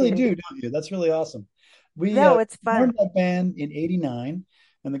I really do. do, don't you? That's really awesome. We No, it's formed fun. that band in '89,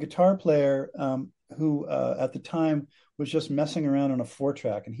 and the guitar player, who at the time was just messing around on a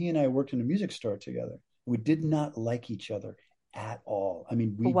 4-track, and he and I worked in a music store together. We did not like each other at all. I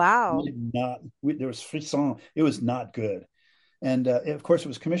mean, we Wow. did not. There was frisson. It was not good. And of course, it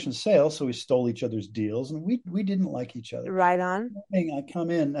was commission sales, so we stole each other's deals, and we didn't like each other. Right on. I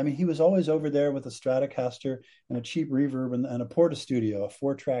come in. I mean, he was always over there with a Stratocaster and a cheap reverb and a Porta Studio, a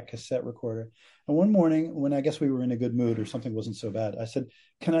 4-track cassette recorder. And one morning, when I guess we were in a good mood or something wasn't so bad, I said,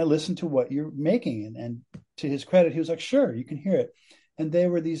 "Can I listen to what you're making?" And to his credit, he was like, "Sure, you can hear it." And they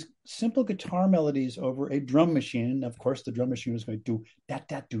were these simple guitar melodies over a drum machine. And of course, the drum machine was going do that,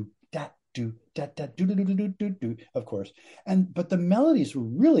 that, do that, do that, that, do do do do do do. Of course, and but the melodies were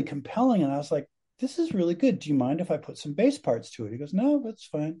really compelling, and I was like, "This is really good. Do you mind if I put some bass parts to it?" He goes, "No, that's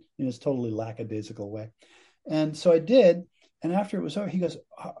fine," in his totally lackadaisical way. And so I did. And after it was over, he goes,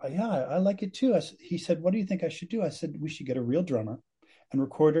 "Yeah, I like it too." He said, "What do you think I should do?" I said, "We should get a real drummer and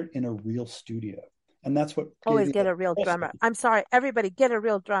record it in a real studio." And that's what gave Always me get a real the. drummer. I'm sorry, everybody, get a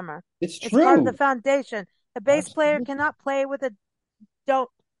real drummer. It's It's part of the true. foundation. A bass player Absolutely. cannot play with a don't.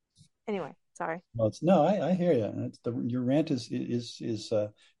 Anyway, sorry. Well, it's no, I hear you. It's your rant is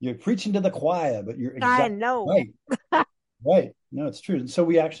you're preaching to the choir, but you're I exactly know. right. Right. No, it's true. And so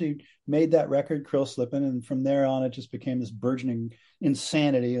we actually made that record, Krill Slippin', and from there on, it just became this burgeoning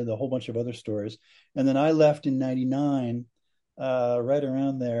insanity and a whole bunch of other stories. And then I left in '99, right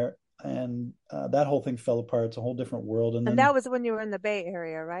around there, and that whole thing fell apart. It's a whole different world. And And then, that was when you were in the Bay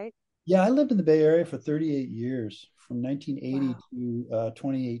Area, right? yeah, I lived in the Bay Area for 38 years, from 1980 Wow. to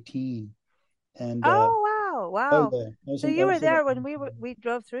 2018. And Oh, wow, oh wow. yeah, So you I were was there. there when we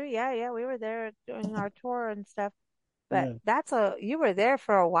drove through. Yeah, yeah, we were there doing our tour and stuff. But Yeah. that's a you were there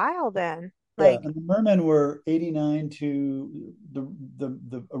for a while then. Yeah, Like, and the Mermen were 89 to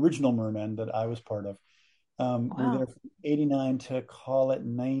the original Mermen that I was part of. Were there wow. from 89 to call it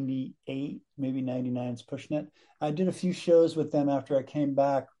 98, maybe 99's pushing it. I did a few shows with them after I came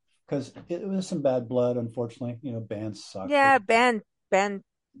back because it was some bad blood, unfortunately. You know, bands suck. Yeah, band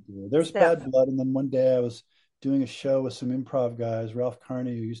There's bad stuff. blood. And then one day I was doing a show with some improv guys. Ralph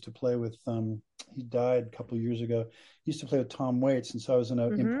Carney, who used to play with, he died a couple of years ago. He used to play with Tom Waits. And so I was in an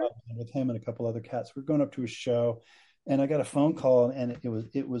Mm-hmm. improv band with him and a couple other cats. We are going up to a show and I got a phone call and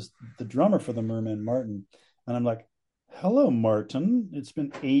it was the drummer for the Merman, Martin. And I'm like, "Hello, Martin. It's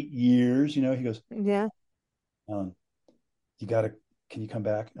been 8 years." He goes, Yeah. "Alan, you got to, can you come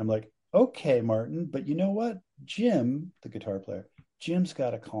back?" I'm like, "Okay, Martin, but you know what? Jim, the guitar player, Jim's got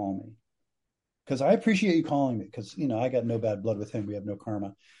to call me because I appreciate you calling me because I got no bad blood with him. We have no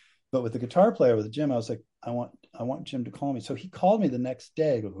karma. But with the guitar player, with Jim, I was like, I want Jim to call me." So he called me the next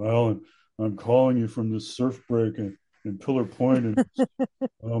day. He goes, "Well, I'm calling you from this surf break in Pillar Point, and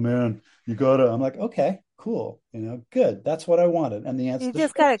oh man, you gotta." I'm like, "Okay, cool, good. That's what I wanted." And the answer, You the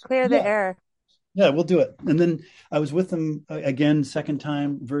just short, gotta clear the yeah, air. yeah, we'll do it. And then I was with them again, second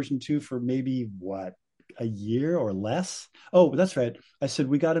time, version two, for maybe what, a year or less. Oh, that's right. I said,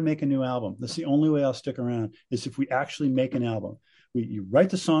 "We got to make a new album. That's the only way I'll stick around is if we actually make an album. You write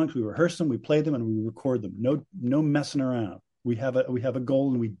the songs, we rehearse them, we play them, and we record them. No messing around. We have a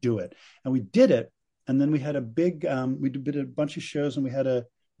goal and we do it." And we did it. And then we had a big, we did a bunch of shows and we had a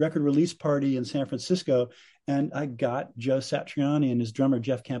record release party in San Francisco. And I got Joe Satriani and his drummer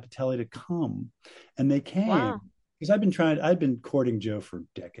Jeff Campitelli to come, and they came Wow. because I'd been courting Joe for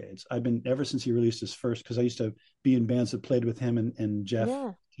decades. I've been ever since he released his first, because I used to be in bands that played with him and Jeff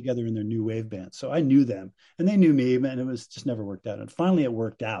Yeah. together in their new wave band. So I knew them and they knew me, and it was just never worked out. And finally it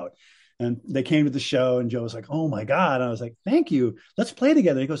worked out. And they came to the show and Joe was like, "Oh my God." And I was like, "Thank you. Let's play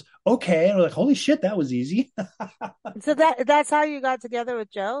together." He goes, "Okay." And I was like, "Holy shit, that was easy." So that's how you got together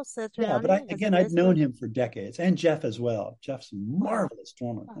with Joe Yeah, but Satriani as a I'd bass known player? him for decades, and Jeff as well. Jeff's a Wow. marvelous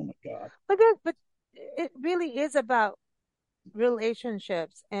drummer. Oh my God. But it really is about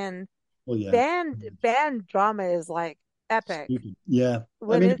relationships and Well, yeah. band drama is like epic. Stupid. Yeah. I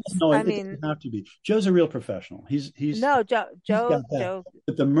When mean, it's no, I it mean, doesn't have to be. Joe's a real professional. no, He's got that. Joe,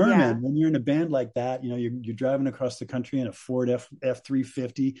 But the yeah. Merman, when you're in a band like that, you're driving across the country in a Ford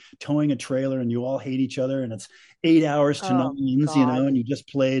F350, towing a trailer, and you all hate each other, and it's 8 hours to New Oh Orleans, God. and you just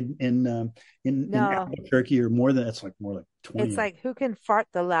played in No. Albuquerque, or more than that's like more like It's 20. like who can fart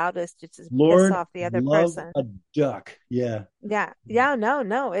the loudest just to piss Lord off the other love person. a duck. Yeah. Yeah. Yeah, no,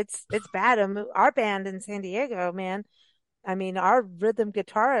 no. It's bad. Our band in San Diego, man. I mean, our rhythm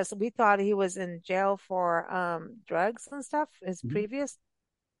guitarist, we thought he was in jail for drugs and stuff. His Mhm. previous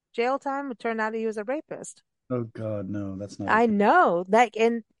jail time, it turned out he was a rapist. Oh God, no, that's not I okay. know. Like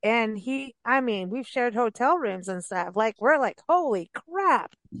and he I mean, we've shared hotel rooms and stuff. Like we're like, holy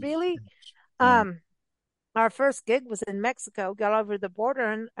crap, really? Yeah. Um, our first gig was in Mexico, got over the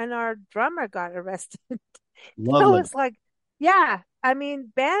border and our drummer got arrested. I Lovely. was like, yeah, I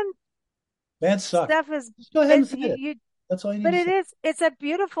mean, band Bands suck. Stuff is Just go ahead and it say you, it. you That's all you need but to it say. is it's a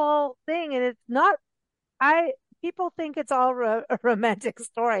beautiful thing, and it's not. I People think it's all a romantic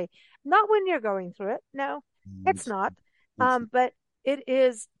story. Not when you're going through it. No, it's It's, not. it's But it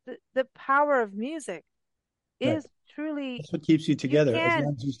is the power of music right. is truly, That's what keeps you you together as can,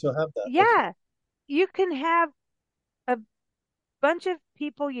 long as you still have that. That's yeah, you can have a bunch of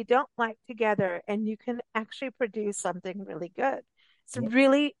people you don't like together and you can actually produce something really good. It's yep.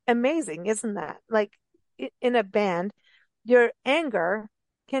 really amazing, isn't that? Like in a band, your anger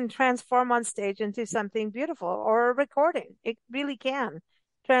can transform on stage into something beautiful, or a recording. It really can Yep.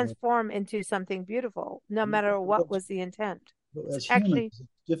 transform into something beautiful, no matter what was the intent. It's As humans, actually it's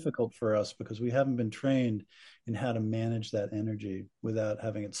difficult for us because we haven't been trained in how to manage that energy without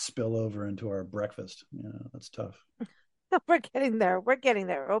having it spill over into our breakfast. That's tough. we're getting there. We're getting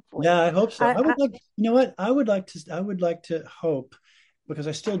there, hopefully. Yeah, I hope so. I, I would I like, what? I would like to hope, because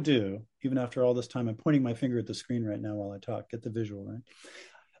I still do, even after all this time. I'm pointing my finger at the screen right now while I talk. Get the visual, right?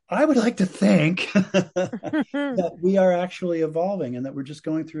 I would like to think that we are actually evolving and that we're just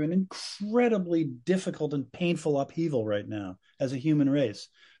going through an incredibly difficult and painful upheaval right now as a human race.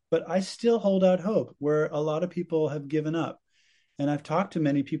 But I still hold out hope where a lot of people have given up. And I've talked to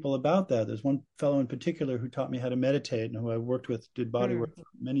many people about that. There's one fellow in particular who taught me how to meditate and who I worked with, did body work for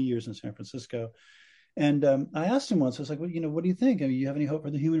many years in San Francisco. And I asked him once, I was like, well, what do you think? I mean, you have any hope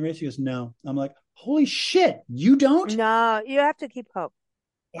for the human race? He goes, no. I'm like, holy shit, you don't? No, you have to keep hope.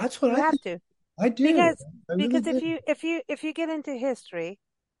 That's what You I have think. to. I do. Because I really because do. if you get into history,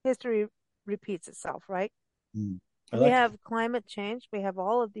 history repeats itself, right? Mm. I We like to. have climate change. We have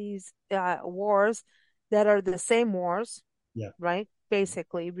all of these wars that are the same wars, Yeah. right?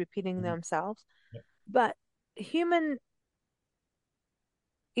 Basically repeating Mhm. themselves. Yeah. But human,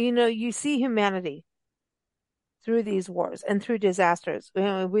 you see humanity through these wars and through disasters.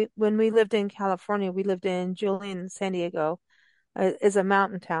 When we lived in California, we lived in Julian, San Diego, is a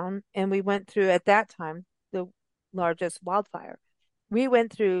mountain town, and we went through at that time the largest wildfire. We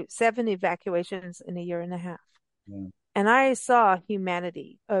went through 7 evacuations in a year and a half. Yeah. And I saw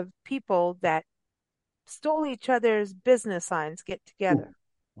humanity of people that stole each other's business signs, get Ooh. together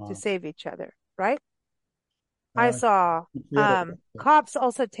to Wow. save each other, right? I Uh, saw Creative. cops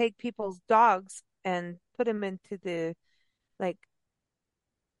also take people's dogs and put them into the, like,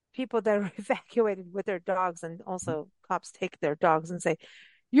 people that are evacuated with their dogs, and also cops take their dogs and say,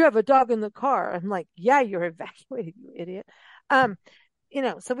 "You have a dog in the car." I'm like, "Yeah, you're evacuated, you idiot." Um,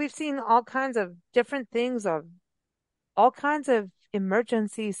 so we've seen all kinds of different things, of all kinds of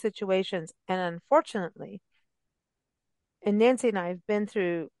emergency situations. And unfortunately, and Nancy and I have been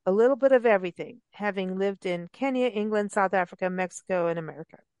through a little bit of everything, having lived in Kenya, England, South Africa, Mexico, and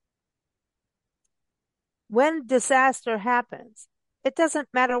America. When disaster happens, it doesn't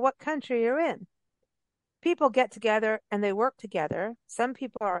matter what country you're in. People get together and they work together. Some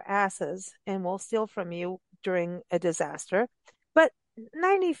people are asses and will steal from you during a disaster, but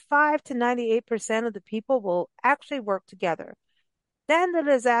 95 to 98% of the people will actually work together. Then the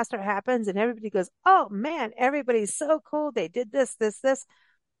disaster happens and everybody goes, "Oh man, everybody's so cool. They did this, this, this."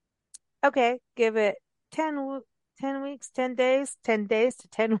 Okay, give it 10, 10 weeks, 10 days, 10 days to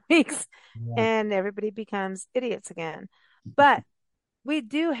 10 weeks, Yeah. and everybody becomes idiots again. But we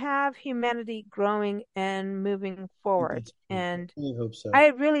do have humanity growing and moving forward. That's true. I And really hope so. I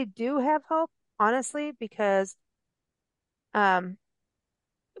really do have hope, honestly, because um,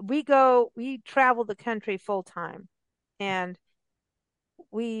 we travel the country full time, and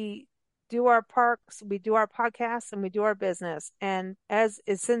we do our parks, we do our podcasts, and we do our business. And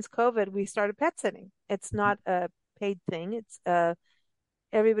since COVID, we started pet sitting. It's not a paid thing. It's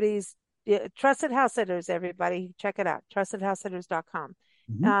everybody's, yeah, trusted house sitters. Everybody check it out. Trustedhousesitters.com.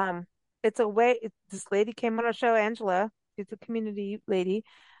 Mhm. Um, it's a way. This lady came on our show, Angela. She's a community lady.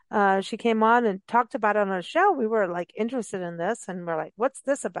 She came on and talked about it on our show. We were like interested in this, and we're like, "What's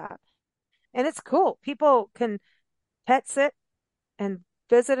this about?" And it's cool. People can pet sit and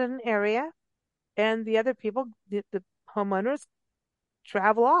visit an area, and the other people, the homeowners,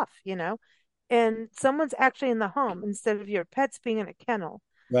 travel off, and someone's actually in the home instead of your pets being in a kennel,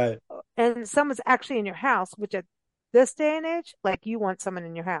 Right. and someone's actually in your house, which at this day and age, like, you want someone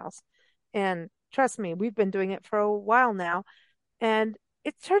in your house. And trust me, we've been doing it for a while now, and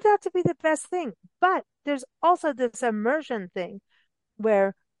it turned out to be the best thing. But there's also this immersion thing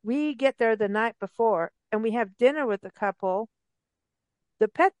where we get there the night before and we have dinner with the couple, the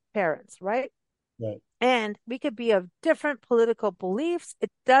pet parents, right? Right. And we could be of different political beliefs.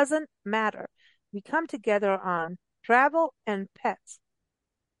 It doesn't matter. We come together on travel and pets.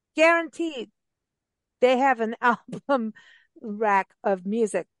 Guaranteed, they have an album rack of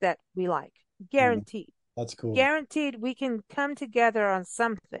music that we like. Yeah, Guaranteed. that's cool. Guaranteed we can come together on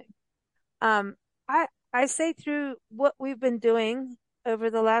something. Um, I say through what we've been doing over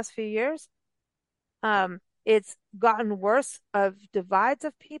the last few years, it's gotten worse of divides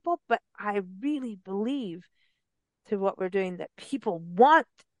of people, but I really believe through what we're doing that people want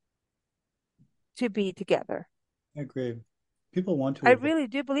to be together. I agree. People want to I avoid. really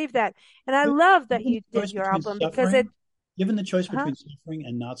do believe that. And I But love that given you the choice did your between album because it, suffering, given the choice huh? between suffering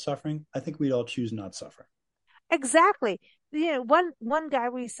and not suffering, I think we'd all choose not suffering. Exactly. One guy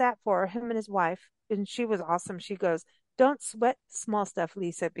we sat for, him and his wife, and she was awesome. She goes, "Don't sweat small stuff,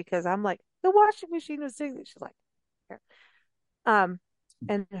 Lisa," because I'm like, the washing machine was doing this. She's like, "Here." um,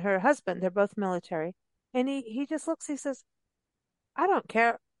 and her husband, they're both military, and he just looks, he says, "I don't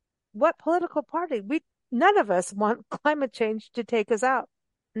care what political party. None of us want climate change to take us out.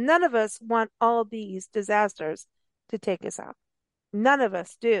 None of us want all these disasters to take us out. None of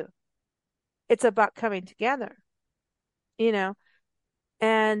us do. It's about coming together, you know,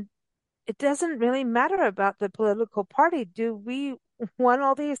 and it doesn't really matter about the political party. Do we want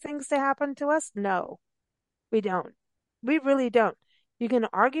all these things to happen to us? No, we don't. We really don't. You can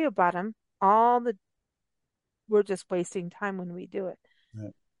argue about them all the, we're just wasting time when we do it.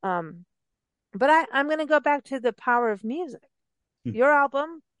 Right. Um, but I'm going to go back to the power of music. Hmm. Your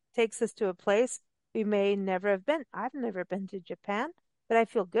album takes us to a place we may never have been. I've never been to Japan, but I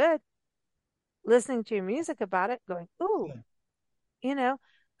feel good listening to your music about it, going, ooh, Yeah. you know,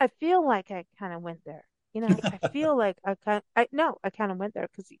 I feel like I kind of went there. I feel like I kind of went there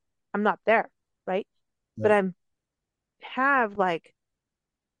because I'm not there, right? But Right. I'm have like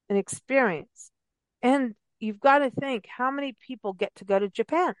an experience. And you've got to think how many people get to go to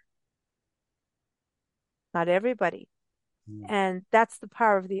Japan? Not everybody. Yeah. And that's the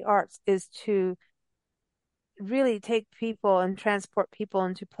power of the arts is to really take people and transport people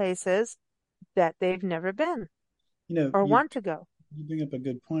into places that they've never been You know, or you want to go. you bring up a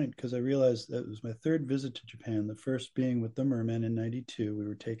good point because I realized that it was my third visit to Japan. The first being with the Mermen in '92. We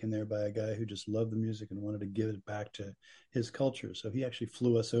were taken there by a guy who just loved the music and wanted to give it back to his culture. So he actually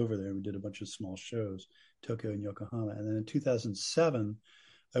flew us over there and we did a bunch of small shows, Tokyo and Yokohama. And then in 2007,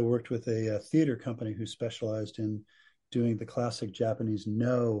 I worked with a theater company who specialized in doing the classic Japanese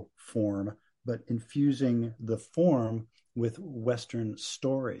no form, but infusing the form with Western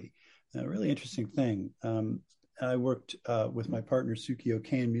story. A really interesting thing. I worked with my partner, Sukio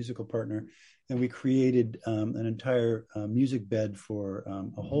Kane, musical partner, and we created an entire music bed for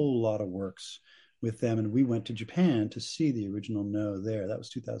a whole lot of works with them. And we went to Japan to see the original No there. That was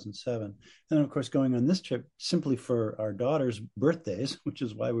 2007. And then, of course, going on this trip simply for our daughter's birthdays, which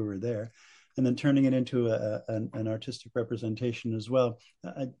is why we were there, and then turning it into an artistic representation as well.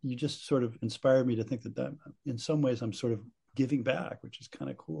 You just sort of inspired me to think that in some ways I'm sort of giving back, which is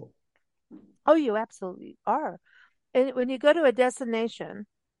kind of cool. Oh, you absolutely are. And when you go to a destination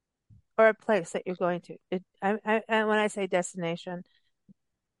or a place that you're going to, and when I say destination,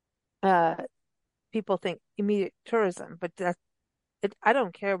 uh, people think immediate tourism, but I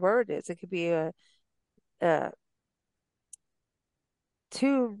don't care where it is. It could be a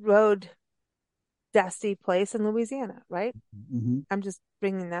two road dusty place in Louisiana, right? Mm-hmm. I'm just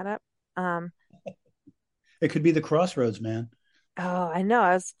bringing that up. Um, It could be the crossroads, man. oh, I know.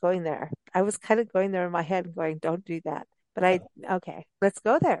 I was going there. I was kind of going there in my head and going, don't do that. But okay, let's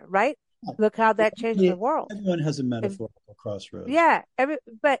go there, right? Look how that changed the world. Everyone has a If, metaphorical crossroads. yeah,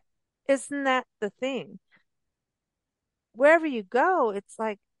 but isn't that the thing? Wherever you go, it's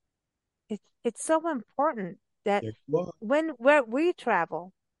like it's so important that There you are. where we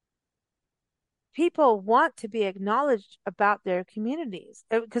travel, people want to be acknowledged about their communities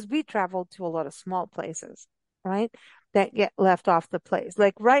because we travel to a lot of small places, right? That get left off the place.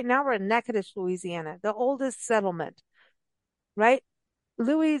 Like right now, we're in Natchitoches, Louisiana, the oldest settlement, right?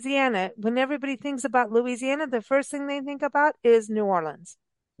 Louisiana, when everybody thinks about Louisiana, the first thing they think about is New Orleans.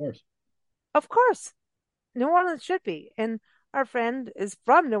 Of course. Of course, New Orleans should be. And our friend is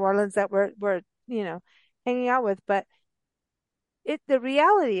from New Orleans that we're hanging out with. But the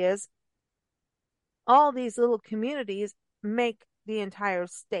reality is all these little communities make the entire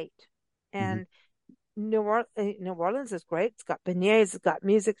state. Mm-hmm. And New Orleans is great. It's got beignets, it's got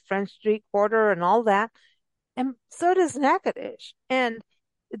music, French Street Quarter, and all that. And so does Natchitoches. And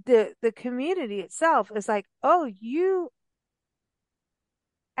the community itself is like, oh, you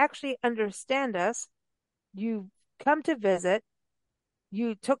actually understand us. You come to visit.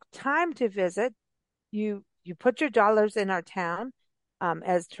 You took time to visit. You put your dollars in our town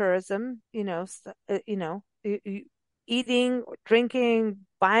as tourism. Eating, drinking,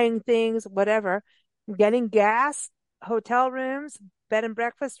 buying things, whatever, getting gas. hotel rooms, bed and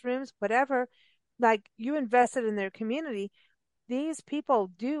breakfast rooms, whatever. Like you invested in their community. These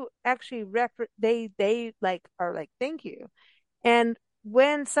people do actually they like are like, thank you. And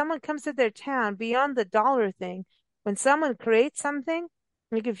when someone comes to their town, beyond the dollar thing, when someone creates something,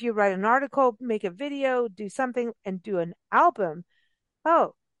 like if you write an article, make a video, do something, and do an album,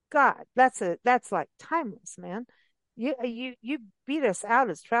 oh God, that's like timeless, man. You beat us out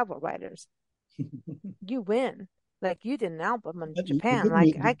as travel writers. You win. Like you did an album in The Japan. good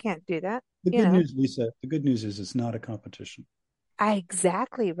news, Like I can't do that, the you good know. news, Lisa, the good news is it's not a competition. I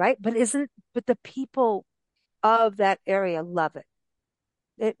exactly right. But the people of that area love it.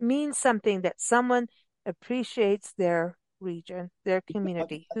 It means something that someone appreciates their region, their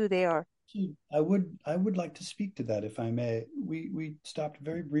community, who they are. I would like to speak to that if I may. We stopped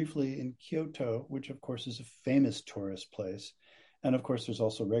very briefly in Kyoto, which of course is a famous tourist place. And of course there's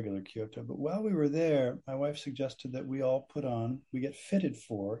also regular Kyoto. But while we were there, my wife suggested that we all we get fitted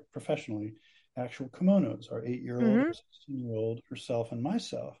for professionally actual kimonos, our 8-year-old, Hmm. our 16-year-old, herself and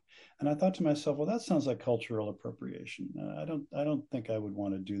myself. And I thought to myself, well, that sounds like cultural appropriation. I don't think I would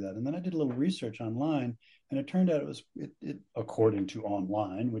want to do that. And then I did a little research online, and it turned out it according to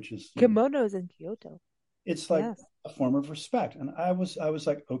online, which is Kimonos in Kyoto. it's like Yes. a form of respect. And I was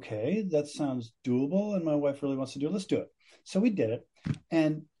like, okay, that sounds doable, and my wife really wants to do it. Let's do it. So we did it,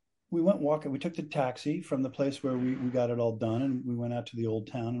 and we went walking. We took the taxi from the place where we got it all done, and we went out to the old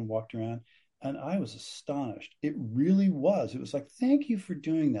town and walked around. And I was astonished. It really was. It was like, thank you for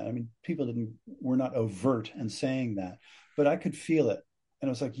doing that. I mean, people didn't were not overt and saying that, but I could feel it. And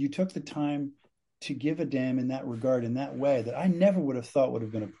it was like you took the time to give a damn in that regard, in that way, that I never would have thought would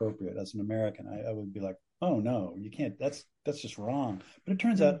have been appropriate as an American. I would be like, oh no, you can't. That's just wrong. But it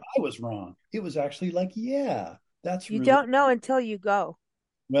turns out Mm. I was wrong. It was actually like, yeah, that's You really don't know until you go.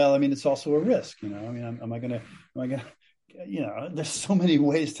 well. I mean, it's also a risk, I mean, am I gonna, there's so many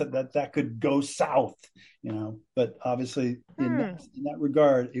ways that could go south, But obviously, Hmm. in that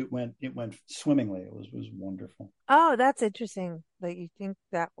regard, it went swimmingly. It was wonderful. Oh, that's interesting that you think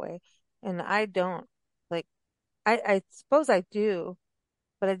that way. And I don't. Like, I suppose I do,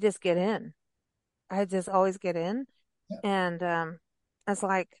 but I just get in. I just always get in. Yeah. And it's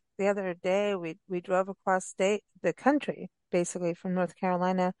like the other day we drove across the country, basically from North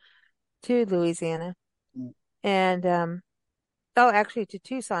Carolina to Louisiana. And oh, actually to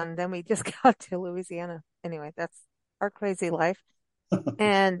Tucson, then we just got to Louisiana. Anyway, that's our crazy life.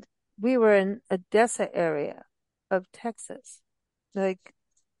 And we were in Odessa area of Texas, like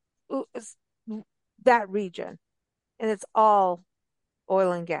it's that region, and it's all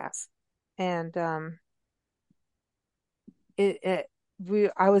oil and gas. And it we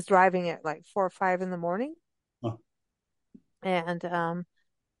I was driving at like 4 or 5 in the morning, Oh, and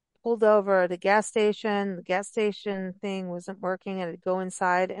pulled over at a gas station. The gas station thing wasn't working. I had to go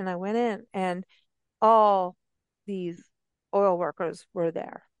inside, and I went in, and all these oil workers were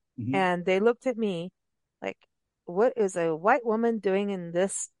there. mhm, And they looked at me like, what is a white woman doing in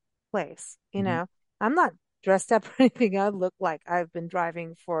this place? mhm. I'm not dressed up or anything. I look like I've been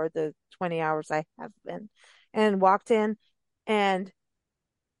driving for the 20 hours I have been, and walked in, and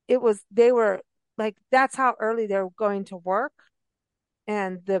they were like, that's how early they're going to work.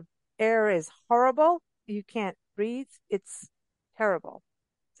 And the air is horrible. You can't breathe. It's terrible.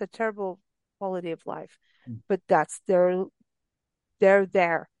 It's a terrible quality of life. But they're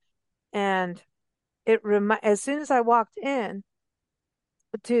there. And as soon as I walked in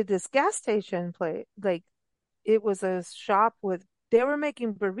to this gas station place, like it was a shop they were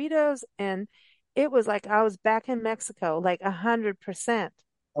making burritos, and it was like I was back in Mexico, like 100%.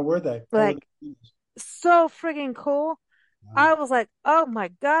 How were they? How were Like the so friggin' cool. Wow. I was like, oh my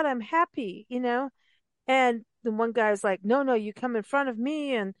God, I'm happy. And the one guy's like, no, no, you come in front of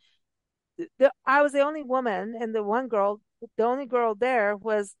me. And I was the only woman, and the only girl there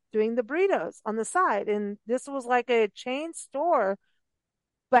was doing the burritos on the side. And this was like a chain store,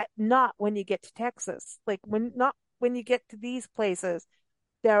 but not when you get to Texas. Like not when you get to these places,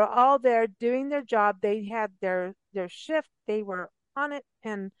 they're all there doing their job. They had their shift. They were on it.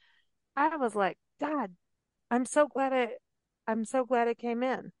 And I was like, God, I'm so glad I'm so glad it came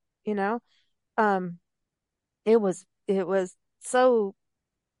in, you know? Um, it was so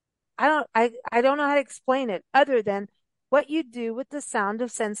I don't know how to explain it other than what you do with the sound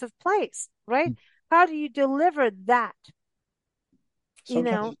of sense of place, right? How do you deliver that? You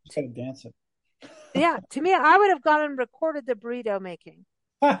Sometimes know, you just gotta dance it. yeah, to me, I would have gone and recorded the burrito making.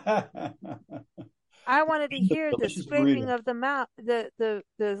 I wanted to hear the Delicious scraping burrito. of the mouth, the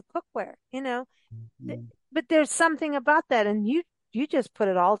cookware. Mm. But there's something about that, and you just put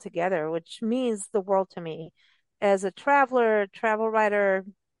it all together, which means the world to me. as a traveler, travel writer,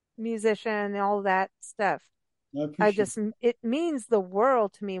 musician, all that stuff. I appreciate It means the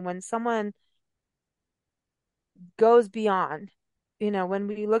world to me when someone goes beyond, when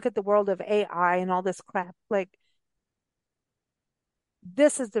we look at the world of AI and all this crap, like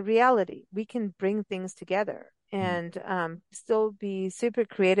this is the reality. We can bring things together it. and still be super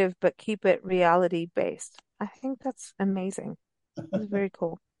creative, but keep it reality based. I think that's amazing. It's very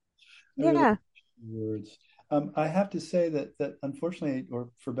cool. I really Yeah, appreciate your words. I have to say that unfortunately, or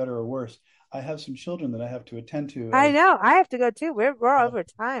for better or worse, I have some children that I have to attend to. I As know. I have to go too. We're over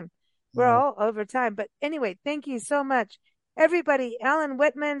time. We're uh, all over time. But anyway, thank you so much. Everybody, Alan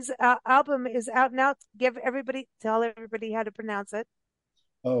Whitman's album is out now. Tell everybody how to pronounce it.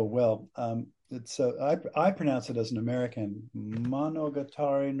 oh well, it's I pronounce it as an American,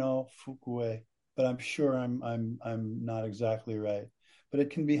 Monogatari no Fukue, but I'm sure I'm not exactly right. But it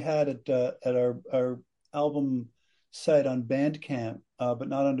can be had at our album site on Bandcamp, but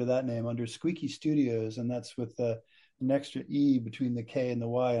not under that name, under Squeaky Studios, and that's with an extra E between the K and the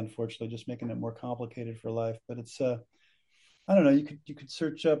Y, unfortunately, just making it more complicated for life. But it's I don't know. You could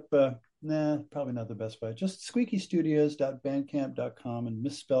search up. Nah, probably not the best way. Just squeakystudios.bandcamp.com and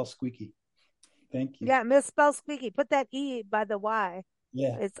misspell squeaky. Thank you. Yeah, misspell squeaky. Put that E by the Y.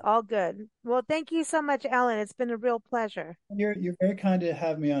 Yeah, It's all good. Well, thank you so much, Ellen. It's been a real pleasure. you're very kind to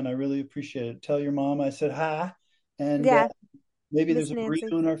have me on. I really appreciate it. Tell your mom I said hi, and Yeah, maybe there's Miss a Nancy.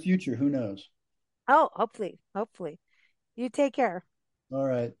 burrito in our future. Who knows? Oh, hopefully, hopefully. You take care. All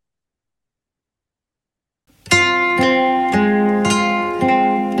right.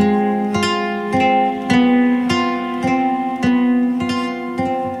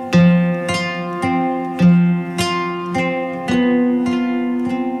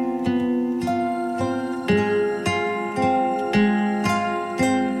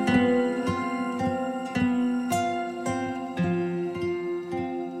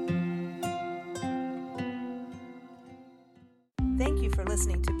 Thank you for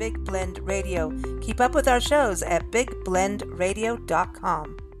listening to Big Blend Radio. Keep up with our shows at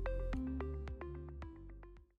bigblendradio.com.